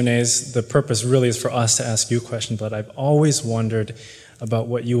these Q&As, the purpose really is for us to ask you a question, but I've always wondered about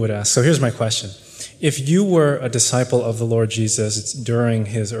what you would ask. So here's my question. If you were a disciple of the Lord Jesus during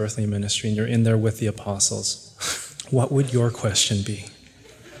his earthly ministry and you're in there with the apostles, what would your question be?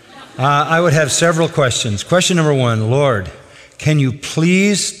 I would have several questions. Question number one, Lord, can you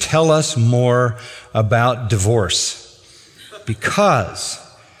please tell us more about divorce? Because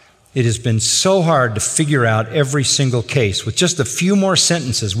it has been so hard to figure out every single case. With just a few more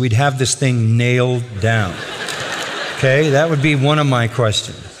sentences, we'd have this thing nailed down. Okay, that would be one of my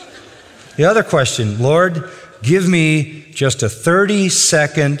questions. The other question, Lord, give me just a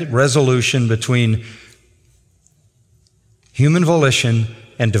 30-second resolution between human volition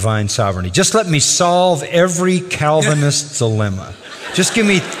and divine sovereignty. Just let me solve every Calvinist dilemma. Just give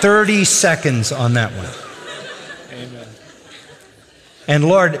me 30 seconds on that one. Amen. And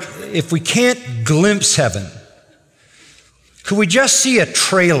Lord, if we can't glimpse heaven, could we just see a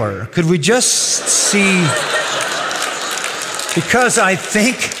trailer? Could we just see, because I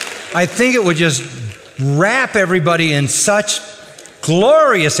think it would just wrap everybody in such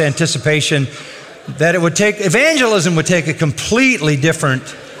glorious anticipation that it would take, evangelism would take a completely different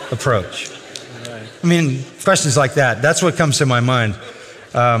approach. Right. I mean, questions like that, that's what comes to my mind.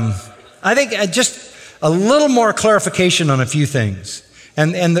 I think just a little more clarification on a few things.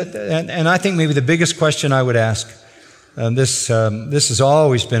 And I think maybe the biggest question I would ask, this has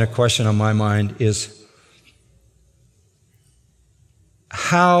always been a question on my mind, is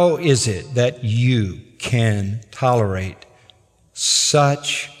how is it that you can tolerate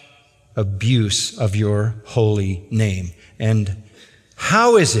such abuse of your holy name? And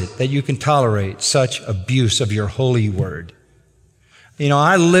how is it that you can tolerate such abuse of your holy word? You know,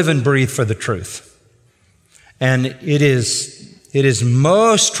 I live and breathe for the truth. And it is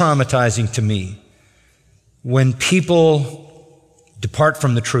most traumatizing to me when people depart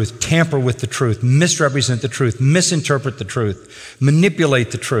from the truth, tamper with the truth, misrepresent the truth, misinterpret the truth,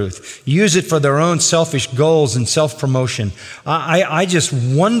 manipulate the truth, use it for their own selfish goals and self-promotion. I just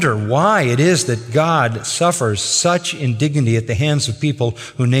wonder why it is that God suffers such indignity at the hands of people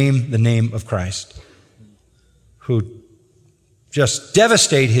who name the name of Christ, who just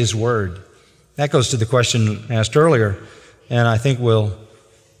devastate His word. That goes to the question asked earlier, and I think we'll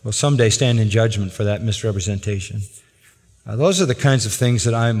someday stand in judgment for that misrepresentation. Those are the kinds of things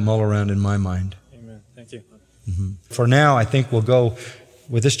that I mull around in my mind. Amen. Thank you. Mm-hmm. For now, I think we'll go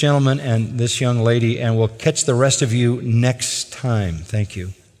with this gentleman and this young lady, and we'll catch the rest of you next time. Thank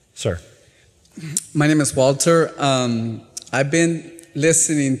you. Sir. My name is Walter. I've been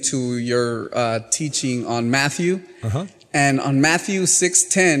listening to your teaching on Matthew. Uh-huh. And on Matthew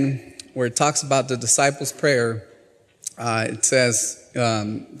 6:10, where it talks about the disciples' prayer, it says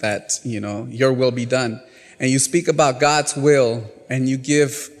that, your will be done. And you speak about God's will, and you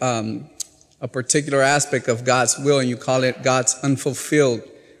give a particular aspect of God's will, and you call it God's unfulfilled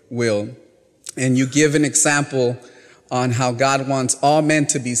will. And you give an example on how God wants all men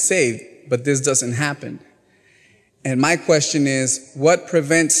to be saved, but this doesn't happen. And my question is, what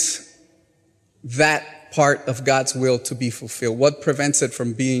prevents that part of God's will to be fulfilled? What prevents it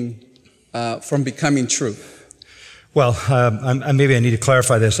from becoming true? Well, maybe I need to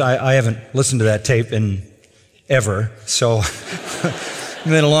clarify this. I haven't listened to that tape in ever, so it's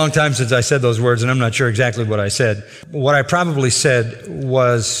been a long time since I said those words, and I'm not sure exactly what I said. What I probably said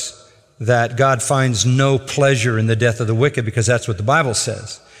was that God finds no pleasure in the death of the wicked, because that's what the Bible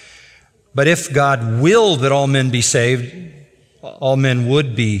says. But if God willed that all men be saved, all men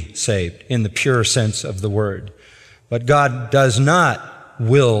would be saved in the pure sense of the word. But God does not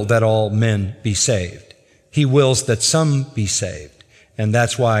will that all men be saved. He wills that some be saved, and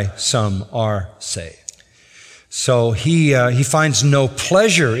that's why some are saved. So he finds no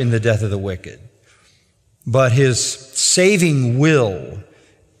pleasure in the death of the wicked, but His saving will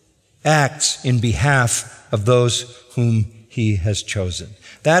acts in behalf of those whom He has chosen.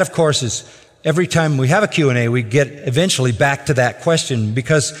 That, of course, is every time we have a Q&A, we get eventually back to that question,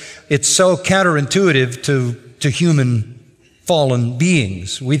 because it's so counterintuitive to human fallen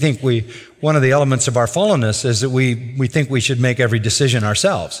beings. We think one of the elements of our fallenness is that we think we should make every decision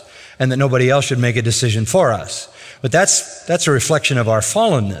ourselves, and that nobody else should make a decision for us. But that's a reflection of our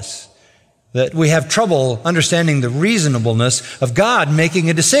fallenness, that we have trouble understanding the reasonableness of God making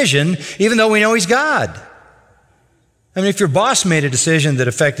a decision, even though we know He's God. I mean, if your boss made a decision that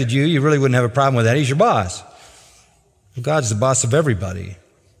affected you, you really wouldn't have a problem with that. He's your boss. God's the boss of everybody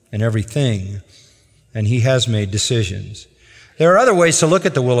and everything, and He has made decisions. There are other ways to look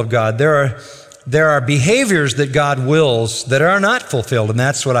at the will of God. There are behaviors that God wills that are not fulfilled, and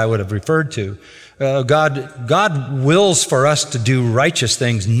that's what I would have referred to. God wills for us to do righteous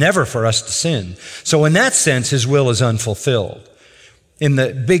things, never for us to sin. So in that sense, His will is unfulfilled. In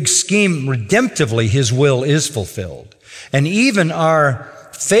the big scheme, redemptively, His will is fulfilled. And even our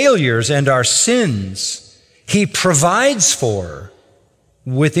failures and our sins, He provides for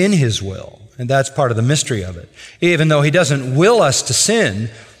within His will. And that's part of the mystery of it. Even though He doesn't will us to sin,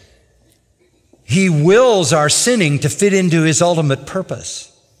 He wills our sinning to fit into His ultimate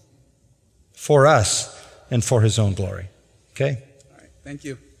purpose for us and for His own glory. Okay? All right. Thank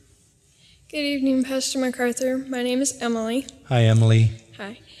you. Good evening, Pastor MacArthur. My name is Emily. Hi, Emily.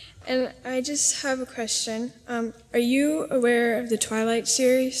 Hi. And I just have a question. Are you aware of the Twilight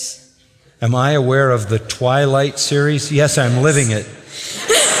series? Am I aware of the Twilight series? Yes, I'm living it.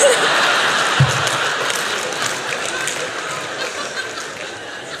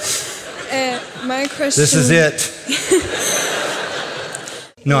 My question. This is it.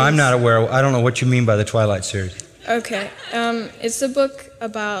 No, I'm not aware. I don't know what you mean by the Twilight series. Okay. It's a book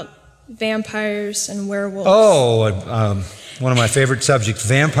about vampires and werewolves. Oh, one of my favorite subjects,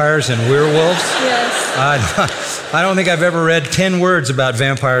 vampires and werewolves. Yes. I don't think I've ever read 10 words about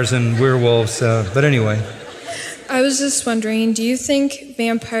vampires and werewolves, but anyway. I was just wondering, do you think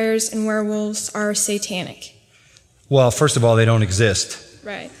vampires and werewolves are satanic? Well, first of all, they don't exist.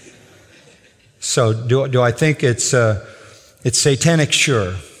 Right. So do I think it's satanic?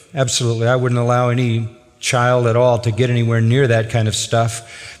 Sure, absolutely. I wouldn't allow any child at all to get anywhere near that kind of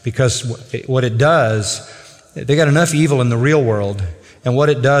stuff, because what it does, they got enough evil in the real world, and what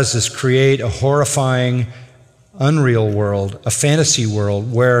it does is create a horrifying, unreal world, a fantasy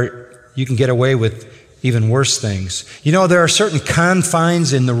world where you can get away with even worse things. You know, there are certain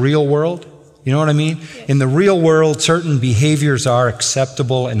confines in the real world. You know what I mean? In the real world, certain behaviors are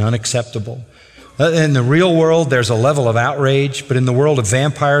acceptable and unacceptable. In the real world, there's a level of outrage, but in the world of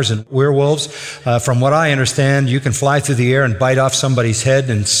vampires and werewolves, from what I understand, you can fly through the air and bite off somebody's head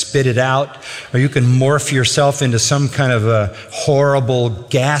and spit it out, or you can morph yourself into some kind of a horrible,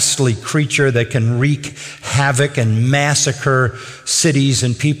 ghastly creature that can wreak havoc and massacre cities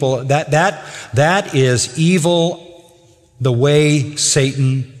and people. That is evil the way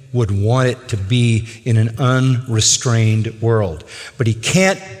Satan would want it to be in an unrestrained world. But he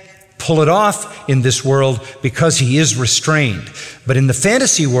can't pull it off in this world because he is restrained. But in the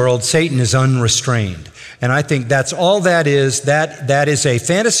fantasy world, Satan is unrestrained. And I think that's all that is. That is a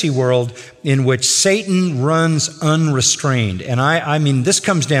fantasy world in which Satan runs unrestrained. And I mean, this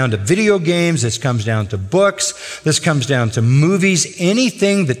comes down to video games, this comes down to books, this comes down to movies.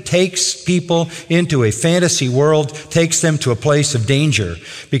 Anything that takes people into a fantasy world takes them to a place of danger,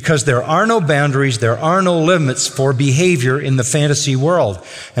 because there are no boundaries, there are no limits for behavior in the fantasy world.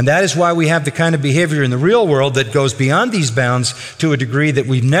 And that is why we have the kind of behavior in the real world that goes beyond these bounds to a degree that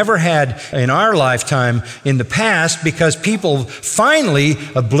we've never had in our lifetime in the past, because people finally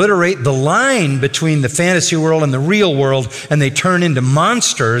obliterate the line between the fantasy world and the real world, and they turn into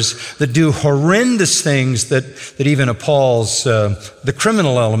monsters that do horrendous things that even appalls the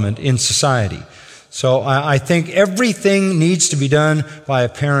criminal element in society. So I think everything needs to be done by a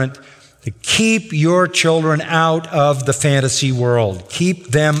parent to keep your children out of the fantasy world. Keep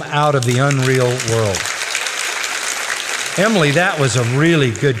them out of the unreal world. Emily, that was a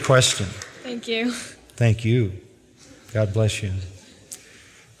really good question. Thank you. Thank you. God bless you.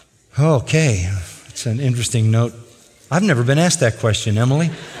 Okay, it's an interesting note. I've never been asked that question,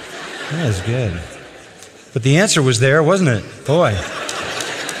 Emily. That was good. But the answer was there, wasn't it? Boy,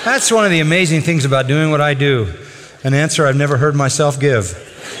 that's one of the amazing things about doing what I do. An answer I've never heard myself give.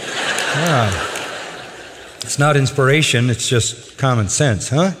 Yeah. It's not inspiration, it's just common sense,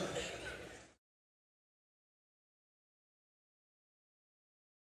 huh?